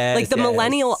millennial. Yes, like the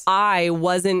millennial eye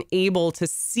wasn't able to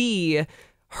see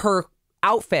her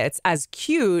outfits as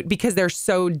cute because they're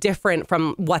so different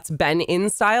from what's been in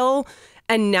style.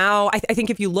 And now I think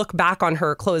if you look back on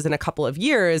her clothes in a couple of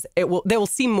years, they will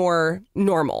seem more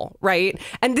normal, right?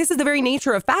 And this is the very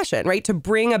nature of fashion, right? To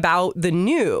bring about the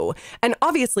new. And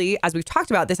obviously, as we've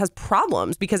talked about, this has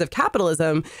problems because of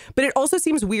capitalism, but it also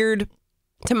seems weird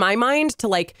to my mind to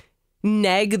like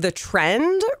neg the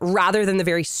trend rather than the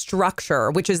very structure,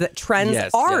 which is that trends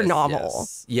are novel.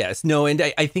 Yes. No, and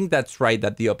I think that's right,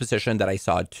 that the opposition that I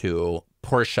saw to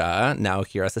Portia, now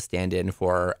here as a stand-in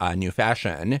for new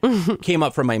fashion, came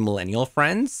up from my millennial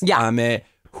friends.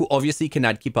 Who obviously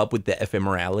cannot keep up with the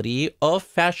ephemerality of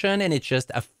fashion. And it's just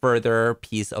a further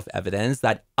piece of evidence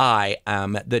that I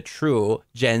am the true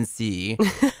Gen Z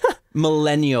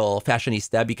millennial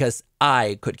fashionista because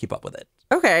I could keep up with it.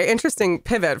 Okay, interesting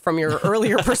pivot from your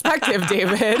earlier perspective,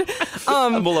 David.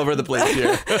 I'm all over the place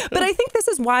here. But I think this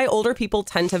is why older people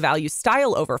tend to value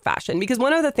style over fashion, because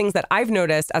one of the things that I've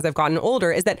noticed as I've gotten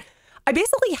older is that I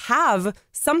basically have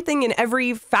something in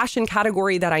every fashion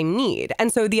category that I need.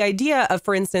 And so the idea of,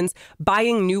 for instance,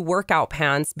 buying new workout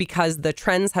pants because the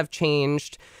trends have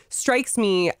changed strikes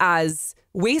me as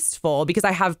wasteful because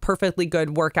I have perfectly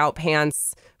good workout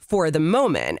pants for the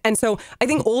moment. And so I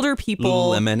think older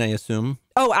people... Lululemon, I assume.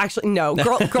 Oh, actually, no.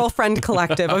 Girlfriend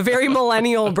Collective, a very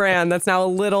millennial brand that's now a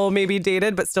little maybe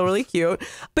dated, but still really cute.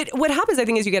 But what happens, I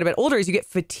think, as you get a bit older is you get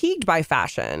fatigued by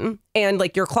fashion and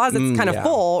like your closet's kind of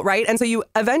full, right? And so you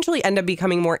eventually end up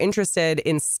becoming more interested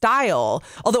in style.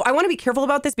 Although I want to be careful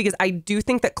about this because I do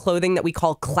think that clothing that we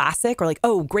call classic or like,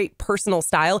 oh, great personal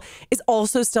style is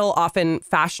also still often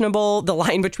fashionable. The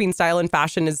line between style and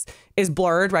fashion is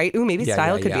blurred, right? Ooh, maybe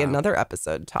style could be another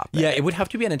episode topic. Yeah, it would have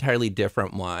to be an entirely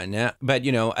different one. But,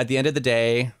 you know, at the end of the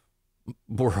day,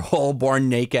 we're all born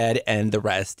naked and the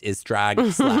rest is drag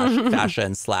 /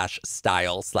 fashion /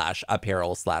 style /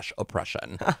 apparel /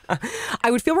 oppression.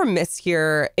 I would feel remiss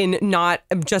here in not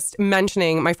just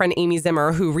mentioning my friend Amy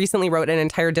Zimmer, who recently wrote an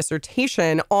entire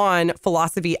dissertation on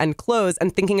philosophy and clothes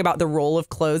and thinking about the role of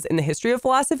clothes in the history of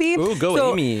philosophy. Ooh,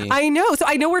 go Amy. I know. So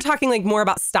I know we're talking like more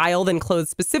about style than clothes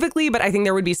specifically, but I think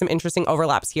there would be some interesting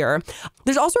overlaps here.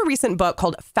 There's also a recent book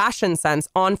called Fashion Sense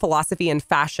on Philosophy and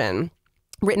Fashion,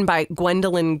 written by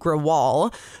Gwendolyn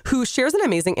Grewal, who shares an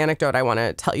amazing anecdote I want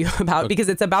to tell you about because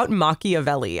it's about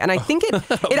Machiavelli. And I think it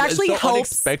actually so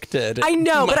helps. Unexpected. I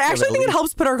know, but I actually think it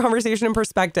helps put our conversation in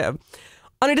perspective.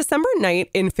 On a December night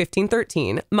in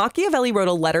 1513, Machiavelli wrote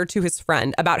a letter to his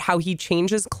friend about how he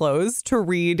changes clothes to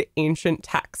read ancient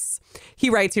texts.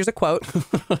 He writes, here's a quote,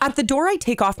 "At the door I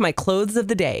take off my clothes of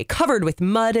the day, covered with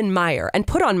mud and mire, and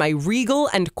put on my regal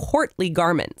and courtly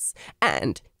garments.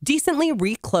 And, decently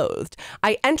reclothed,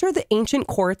 I enter the ancient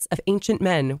courts of ancient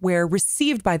men, where,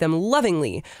 received by them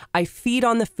lovingly, I feed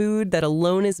on the food that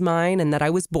alone is mine and that I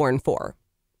was born for."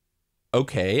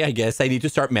 Okay, I guess I need to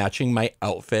start matching my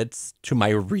outfits to my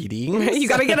readings. You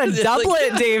got to get a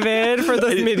doublet, David, for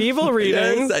the medieval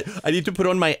readings. Yes, I need to put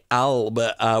on my alb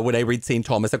when I read St.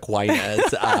 Thomas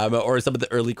Aquinas or some of the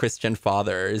early Christian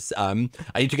fathers. I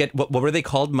need to get, what were they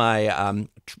called?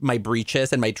 My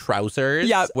breeches and my trousers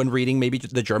when reading maybe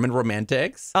the German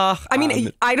Romantics. I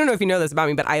mean, I don't know if you know this about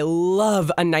me, but I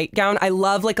love a nightgown. I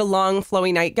love like a long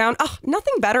flowy nightgown.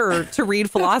 Nothing better to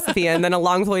read philosophy in than a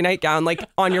long flowy nightgown, like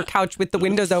on your couch with the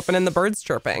windows open and the birds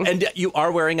chirping. And you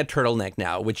are wearing a turtleneck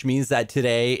now, which means that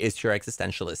today is your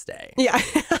existentialist day. Yeah.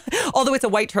 Although it's a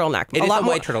white turtleneck. It is a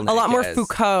white turtleneck. A lot more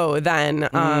Foucault than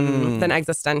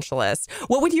existentialist.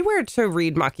 What would you wear to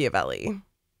read Machiavelli?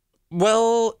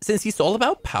 Well, since he's all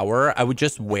about power, I would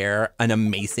just wear an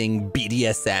amazing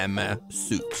BDSM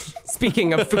suit.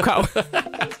 Speaking of Foucault.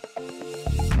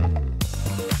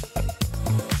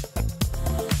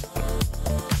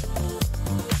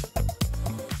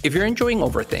 If you're enjoying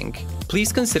Overthink,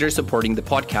 please consider supporting the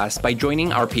podcast by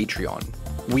joining our Patreon.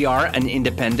 We are an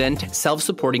independent,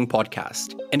 self-supporting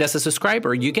podcast, and as a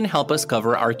subscriber, you can help us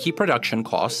cover our key production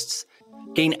costs,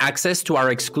 gain access to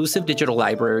our exclusive digital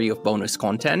library of bonus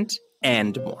content,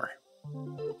 and more.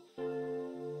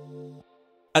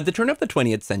 At the turn of the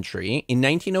 20th century, in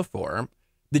 1904,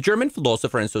 the German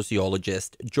philosopher and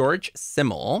sociologist George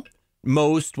Simmel,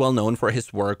 most well known for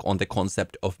his work on the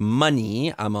concept of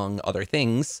money, among other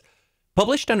things,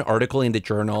 published an article in the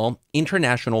journal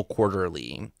International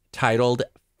Quarterly titled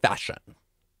Fashion.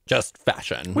 Just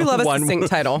fashion. We love a succinct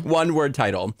title. One word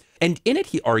title. And in it,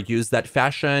 he argues that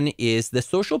fashion is the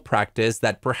social practice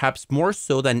that perhaps more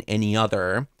so than any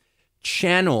other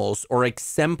channels or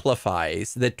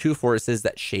exemplifies the two forces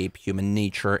that shape human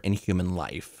nature and human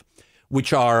life,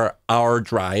 which are our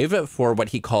drive for what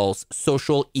he calls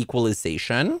social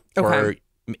equalization, or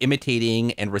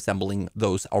imitating and resembling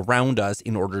those around us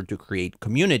in order to create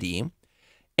community,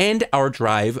 and our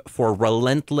drive for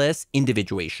relentless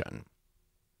individuation.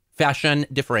 Fashion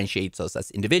differentiates us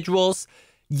as individuals,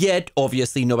 yet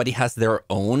obviously nobody has their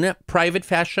own private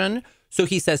fashion. So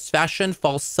he says fashion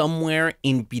falls somewhere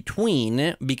in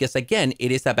between because, again, it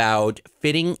is about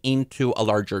fitting into a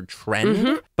larger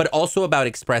trend, but also about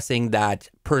expressing that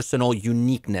personal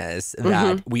uniqueness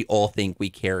that we all think we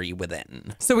carry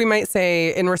within. So we might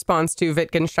say, in response to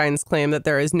Wittgenstein's claim that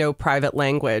there is no private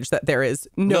language, that there is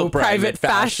no private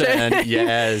fashion.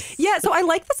 Yes. Yeah, so I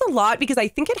like this a lot because I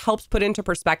think it helps put into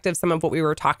perspective some of what we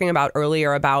were talking about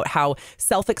earlier about how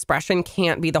self-expression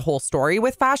can't be the whole story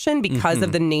with fashion because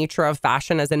of the nature of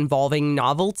fashion as involving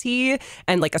novelty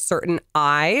and like a certain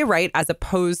eye, right? As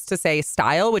opposed to, say,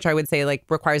 style, which I would say like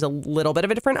requires a little bit of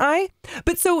a different eye.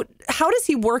 But so how does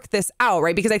he work this out,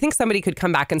 right? Because I think somebody could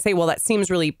come back and say, well, that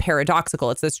seems really paradoxical.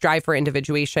 It's this drive for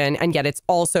individuation, and yet it's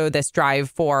also this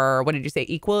drive for, what did you say,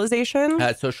 equalization?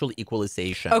 Social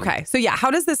equalization. Okay. So yeah,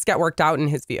 how does this get worked out in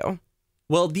his view?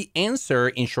 Well, the answer,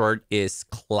 in short, is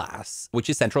class, which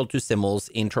is central to Simmel's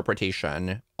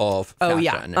interpretation of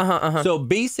fashion. Oh, yeah. So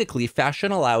basically,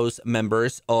 fashion allows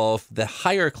members of the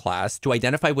higher class to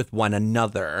identify with one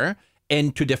another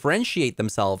and to differentiate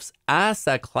themselves as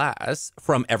a class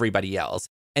from everybody else.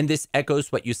 And this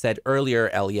echoes what you said earlier,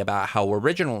 Ellie, about how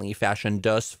originally fashion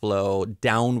does flow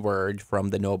downward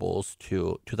from the nobles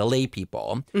to the lay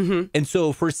people. And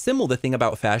so for Simmel, the thing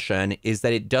about fashion is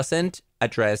that it doesn't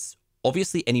address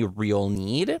obviously any real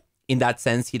need. In that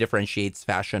sense, he differentiates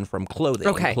fashion from clothing.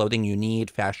 Okay. Clothing you need,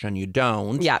 fashion you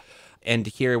don't. Yeah. And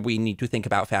here we need to think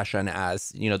about fashion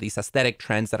as, you know, these aesthetic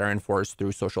trends that are enforced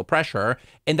through social pressure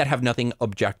and that have nothing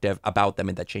objective about them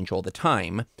and that change all the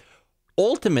time.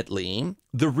 Ultimately,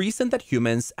 the reason that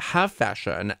humans have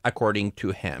fashion, according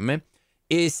to him,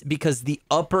 is because the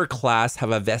upper class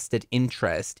have a vested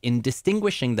interest in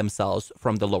distinguishing themselves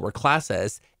from the lower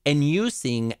classes and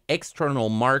using external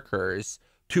markers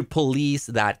to police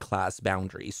that class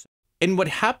boundaries. And what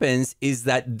happens is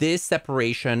that this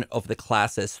separation of the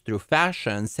classes through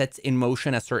fashion sets in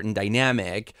motion a certain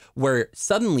dynamic where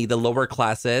suddenly the lower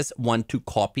classes want to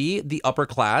copy the upper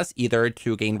class, either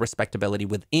to gain respectability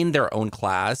within their own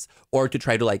class or to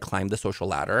try to like climb the social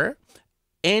ladder.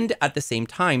 And at the same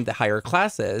time, the higher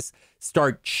classes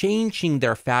start changing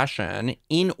their fashion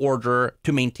in order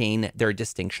to maintain their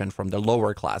distinction from the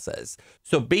lower classes.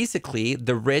 So basically,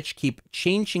 the rich keep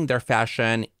changing their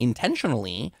fashion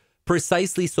intentionally,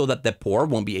 precisely so that the poor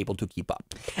won't be able to keep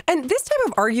up. And this type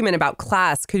of argument about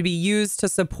class could be used to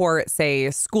support, say,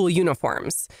 school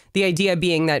uniforms. The idea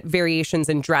being that variations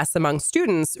in dress among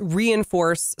students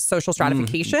reinforce social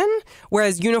stratification,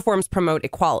 whereas uniforms promote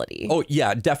equality. Oh,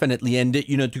 yeah, definitely. And,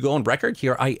 you know, to go on record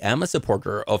here, I am a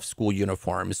supporter of school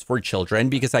uniforms for children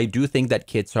because I do think that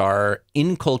kids are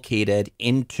inculcated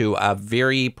into a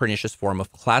very pernicious form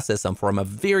of classism from a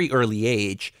very early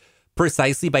age,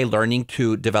 precisely by learning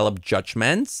to develop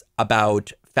judgments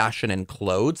about fashion and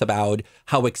clothes, about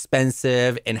how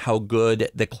expensive and how good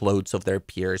the clothes of their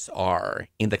peers are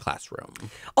in the classroom.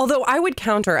 Although I would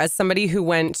counter, as somebody who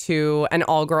went to an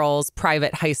all-girls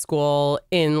private high school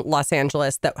in Los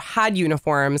Angeles that had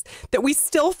uniforms, that we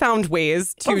still found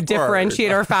ways to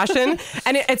differentiate our fashion.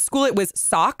 And at school, it was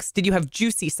socks. Did you have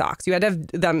Juicy socks? You had to have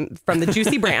them from the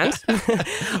Juicy brand.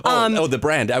 The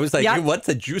brand. I was like, what's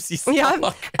a Juicy sock?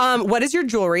 Yeah. What is your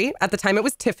jewelry? At the time, it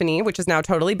was Tiffany, which is now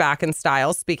totally back in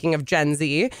style. Speaking of Gen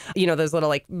Z, you know, those little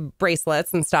like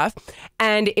bracelets and stuff.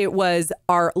 And it was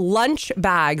our lunch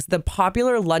bags. The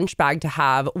popular lunch bag to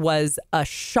have was a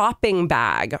shopping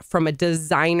bag from a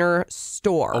designer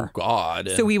store. Oh, God.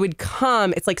 So we would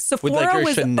come, it's like Sephora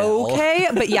was Chanel. Okay,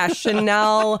 but yeah,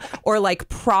 Chanel or like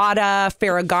Prada,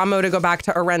 Ferragamo, to go back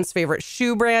to Arendt's favorite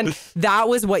shoe brand. That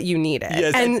was what you needed.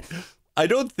 Yes, and I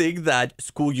don't think that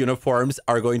school uniforms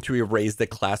are going to erase the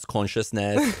class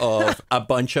consciousness of a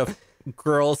bunch of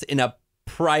girls in a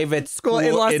private school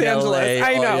in Los Angeles. LA.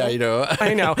 I know. Oh, yeah,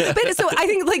 I know. But so I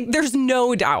think like there's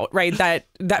no doubt, right,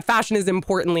 that fashion is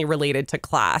importantly related to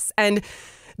class. And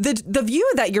The view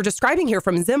that you're describing here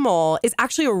from Zimmel is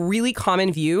actually a really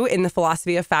common view in the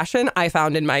philosophy of fashion I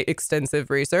found in my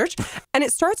extensive research. And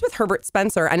it starts with Herbert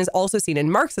Spencer and is also seen in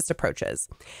Marxist approaches.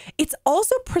 It's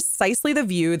also precisely the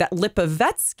view that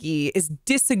Lipovetsky is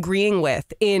disagreeing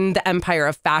with in The Empire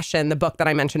of Fashion, the book that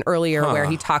I mentioned earlier, where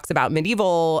he talks about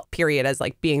medieval period as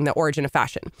like being the origin of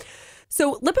fashion.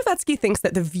 So Lipovetsky thinks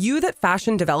that the view that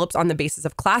fashion develops on the basis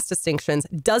of class distinctions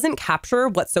doesn't capture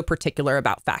what's so particular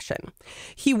about fashion.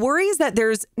 He worries that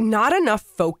there's not enough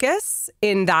focus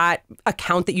in that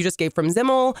account that you just gave from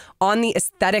Zimmel on the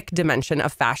aesthetic dimension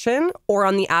of fashion or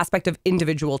on the aspect of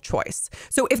individual choice.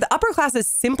 So if the upper classes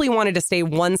simply wanted to stay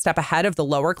one step ahead of the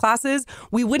lower classes,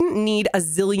 we wouldn't need a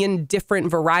zillion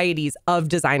different varieties of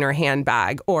designer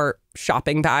handbag or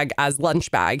shopping bag as lunch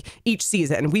bag each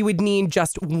season. We would need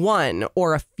just one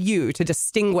or a few to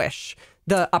distinguish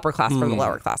the upper class from the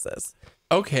lower classes.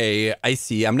 Okay, I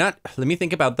see. Let me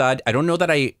think about that. I don't know that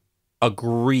I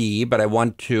agree, but I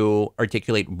want to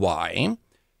articulate why.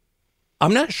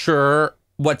 I'm not sure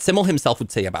what Zimmel himself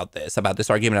would say about this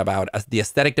argument about the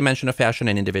aesthetic dimension of fashion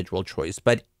and individual choice.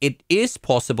 But it is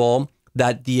possible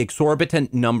that the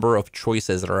exorbitant number of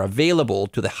choices that are available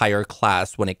to the higher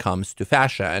class when it comes to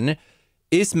fashion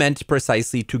is meant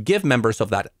precisely to give members of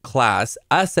that class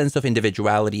a sense of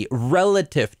individuality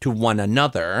relative to one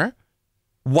another,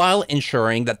 while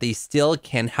ensuring that they still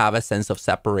can have a sense of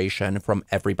separation from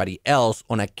everybody else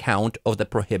on account of the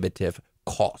prohibitive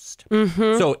cost.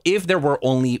 So if there were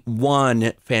only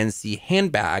one fancy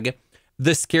handbag,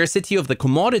 the scarcity of the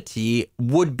commodity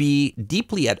would be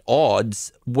deeply at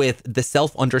odds with the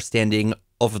self-understanding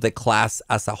of the class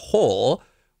as a whole,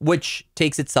 which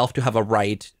takes itself to have a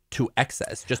right to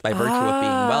excess just by virtue of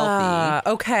being wealthy.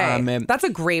 Okay. That's a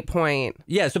great point.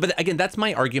 Yeah. So, but again, that's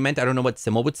my argument. I don't know what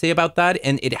Zimmel would say about that.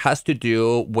 And it has to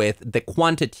do with the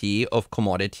quantity of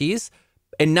commodities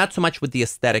and not so much with the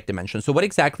aesthetic dimension. So what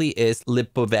exactly is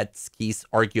Lipovetsky's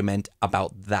argument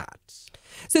about that?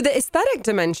 So the aesthetic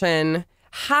dimension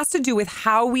has to do with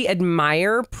how we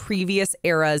admire previous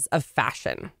eras of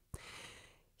fashion.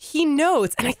 He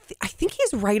notes, and I think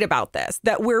he's right about this,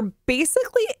 that we're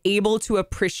basically able to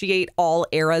appreciate all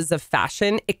eras of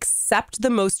fashion except the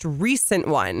most recent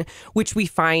one, which we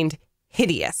find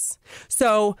hideous.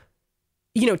 So,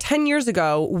 10 years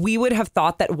ago, we would have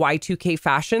thought that Y2K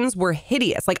fashions were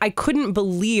hideous. Like, I couldn't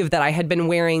believe that I had been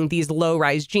wearing these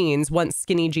low-rise jeans once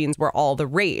skinny jeans were all the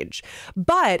rage.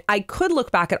 But I could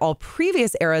look back at all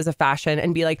previous eras of fashion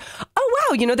and be like, oh,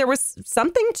 wow, there was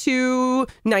something to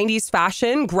 90s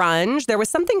fashion, grunge. There was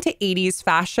something to 80s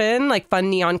fashion, like fun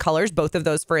neon colors. Both of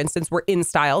those, for instance, were in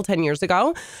style 10 years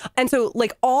ago. And so,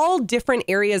 like, all different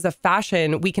areas of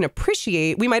fashion we can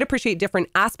appreciate. We might appreciate different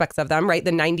aspects of them, right?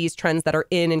 The 90s trends that are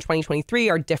in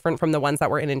 2023 are different from the ones that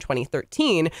were in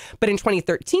 2013. But in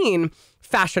 2013,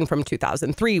 fashion from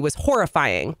 2003 was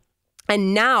horrifying.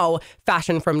 And now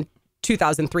fashion from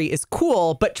 2003 is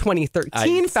cool, but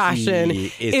 2013 fashion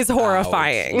is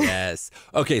horrifying. Yes.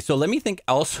 Okay, so let me think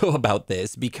also about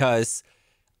this, because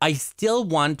I still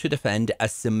want to defend a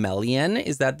Zimmelian.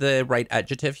 Is that the right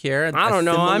adjective here? I don't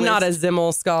know. I'm not a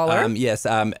Zimmel scholar. Yes,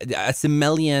 a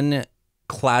Zimmelian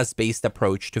class-based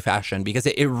approach to fashion, because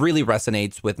it really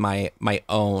resonates with my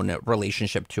own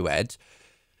relationship to it.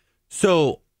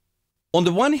 So on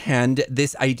the one hand,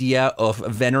 this idea of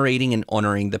venerating and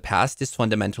honoring the past is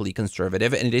fundamentally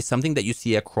conservative, and it is something that you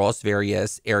see across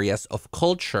various areas of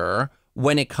culture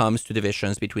when it comes to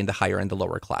divisions between the higher and the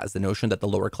lower class. The notion that the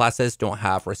lower classes don't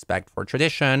have respect for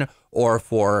tradition or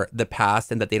for the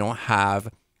past, and that they don't have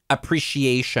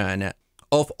appreciation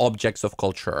of objects of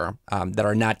culture that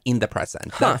are not in the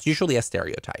present. That's usually a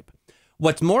stereotype.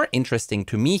 What's more interesting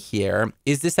to me here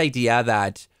is this idea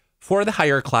that for the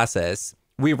higher classes,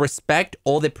 we respect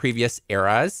all the previous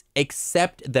eras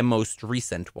except the most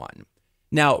recent one.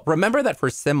 Now, remember that for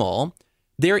Zimmel,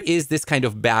 there is this kind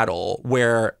of battle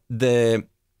where the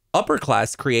upper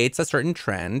class creates a certain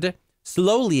trend.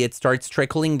 Slowly, it starts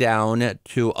trickling down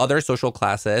to other social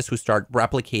classes who start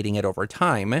replicating it over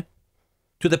time,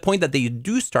 to the point that they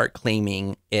do start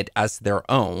claiming it as their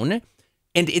own.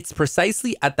 And it's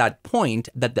precisely at that point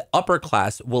that the upper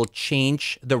class will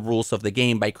change the rules of the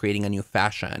game by creating a new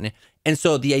fashion. And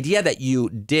so the idea that you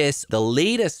diss the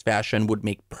latest fashion would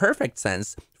make perfect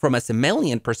sense from a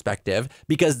Zimmelian perspective,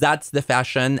 because that's the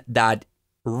fashion that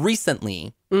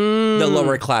recently the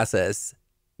lower classes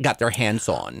got their hands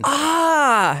on.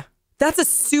 That's a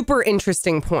super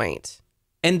interesting point.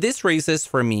 And this raises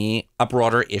for me a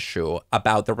broader issue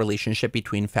about the relationship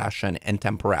between fashion and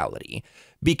temporality.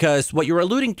 Because what you're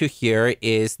alluding to here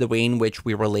is the way in which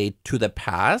we relate to the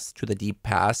past, to the deep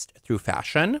past, through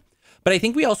fashion. But I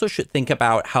think we also should think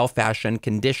about how fashion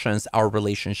conditions our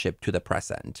relationship to the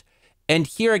present. And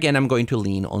here again, I'm going to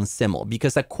lean on Simmel,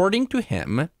 because according to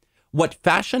him, what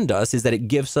fashion does is that it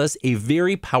gives us a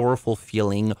very powerful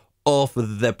feeling of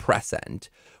the present.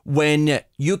 When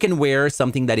you can wear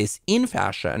something that is in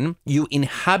fashion, you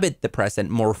inhabit the present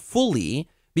more fully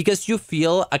because you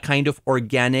feel a kind of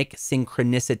organic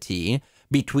synchronicity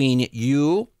between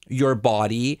you, your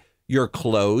body, your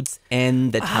clothes,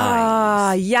 and the times.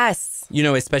 Ah, yes. You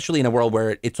know, especially in a world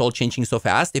where it's all changing so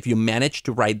fast, if you manage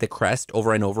to ride the crest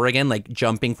over and over again, like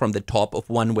jumping from the top of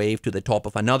one wave to the top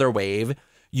of another wave,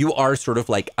 you are sort of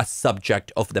like a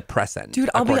subject of the present. Dude,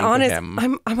 I'll be honest,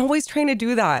 I'm always trying to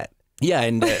do that. Yeah,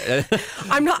 and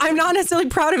I'm not necessarily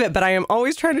proud of it, but I am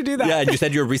always trying to do that. Yeah, and you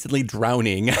said you're recently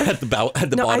drowning at the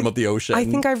bottom of the ocean. I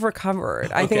think I've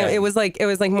recovered. I think it was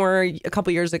like more a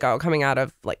couple years ago, coming out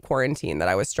of like quarantine, that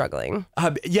I was struggling.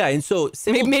 Yeah, and so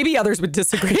maybe others would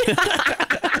disagree.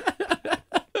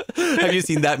 Have you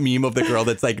seen that meme of the girl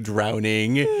that's like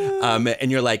drowning,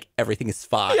 and you're like, everything is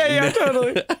fine? Yeah,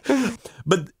 totally.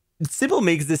 But Sybil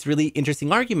makes this really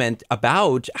interesting argument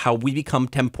about how we become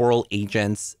temporal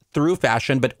agents through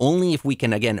fashion, but only if we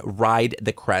can, again, ride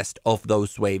the crest of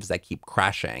those waves that keep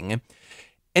crashing.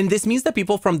 And this means that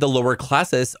people from the lower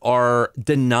classes are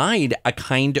denied a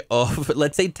kind of,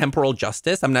 let's say, temporal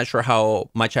justice. I'm not sure how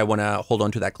much I want to hold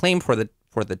on to that claim for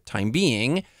the time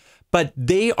being, but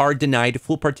they are denied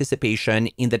full participation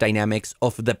in the dynamics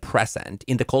of the present,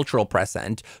 in the cultural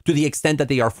present, to the extent that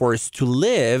they are forced to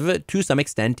live, to some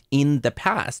extent, in the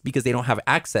past, because they don't have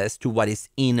access to what is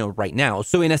in right now.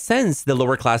 So in a sense, the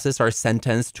lower classes are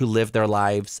sentenced to live their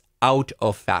lives out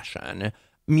of fashion,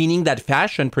 meaning that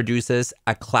fashion produces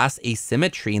a class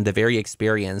asymmetry in the very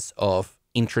experience of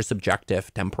intersubjective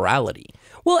temporality.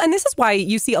 Well, and this is why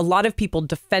you see a lot of people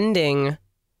defending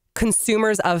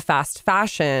consumers of fast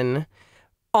fashion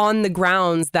on the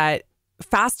grounds that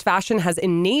fast fashion has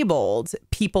enabled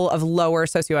people of lower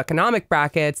socioeconomic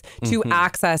brackets to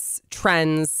access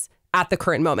trends at the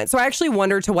current moment. So I actually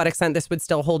wonder to what extent this would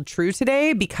still hold true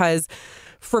today, because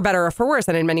for better or for worse,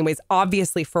 and in many ways,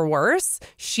 obviously for worse,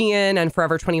 Shein and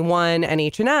Forever 21 and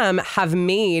H&M have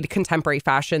made contemporary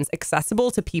fashions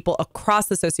accessible to people across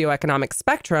the socioeconomic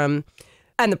spectrum.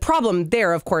 And the problem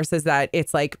there, of course, is that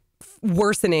it's like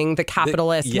worsening the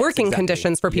capitalist working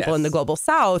conditions for people in the global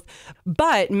South.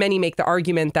 But many make the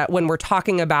argument that when we're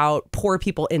talking about poor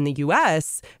people in the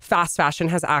US, fast fashion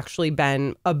has actually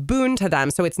been a boon to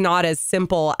them. So it's not as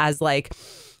simple as like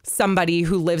somebody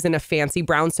who lives in a fancy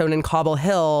brownstone in Cobble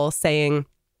Hill saying,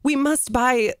 we must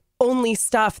buy only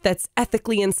stuff that's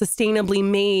ethically and sustainably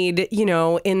made, you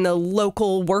know, in the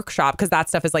local workshop, because that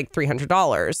stuff is like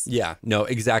 $300. Yeah, no,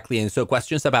 exactly. And so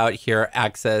questions about here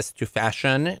access to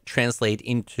fashion translate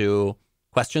into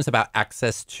questions about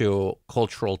access to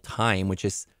cultural time, which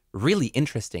is really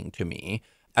interesting to me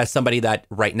as somebody that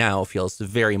right now feels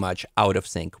very much out of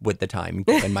sync with the time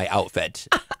given my outfit.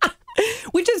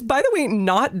 Which is, by the way,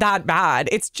 not that bad.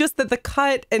 It's just that the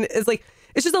cut and is like,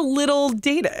 it's just a little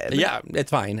dated. Yeah,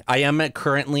 it's fine. I am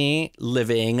currently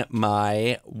living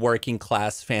my working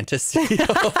class fantasy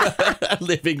of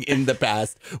living in the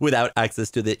past without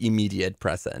access to the immediate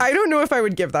present. I don't know if I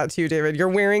would give that to you, David. You're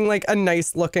wearing like a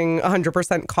nice looking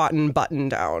 100% cotton button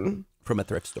down. From a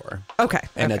thrift store. Okay.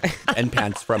 And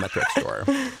pants from a thrift store.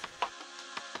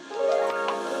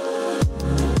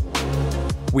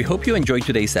 We hope you enjoyed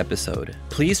today's episode.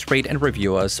 Please rate and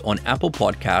review us on Apple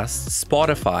Podcasts,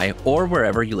 Spotify, or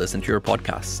wherever you listen to your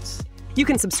podcasts. You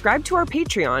can subscribe to our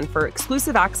Patreon for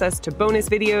exclusive access to bonus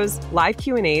videos, live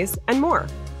Q&As, and more.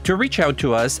 To reach out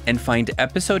to us and find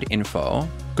episode info,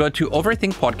 go to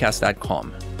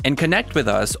overthinkpodcast.com and connect with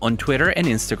us on Twitter and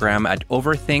Instagram at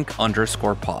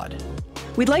overthink_pod.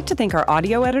 We'd like to thank our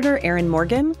audio editor, Aaron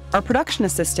Morgan, our production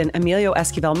assistant, Emilio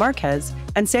Esquivel Marquez,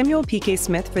 and Samuel P.K.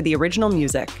 Smith for the original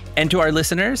music. And to our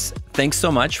listeners, thanks so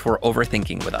much for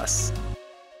overthinking with us.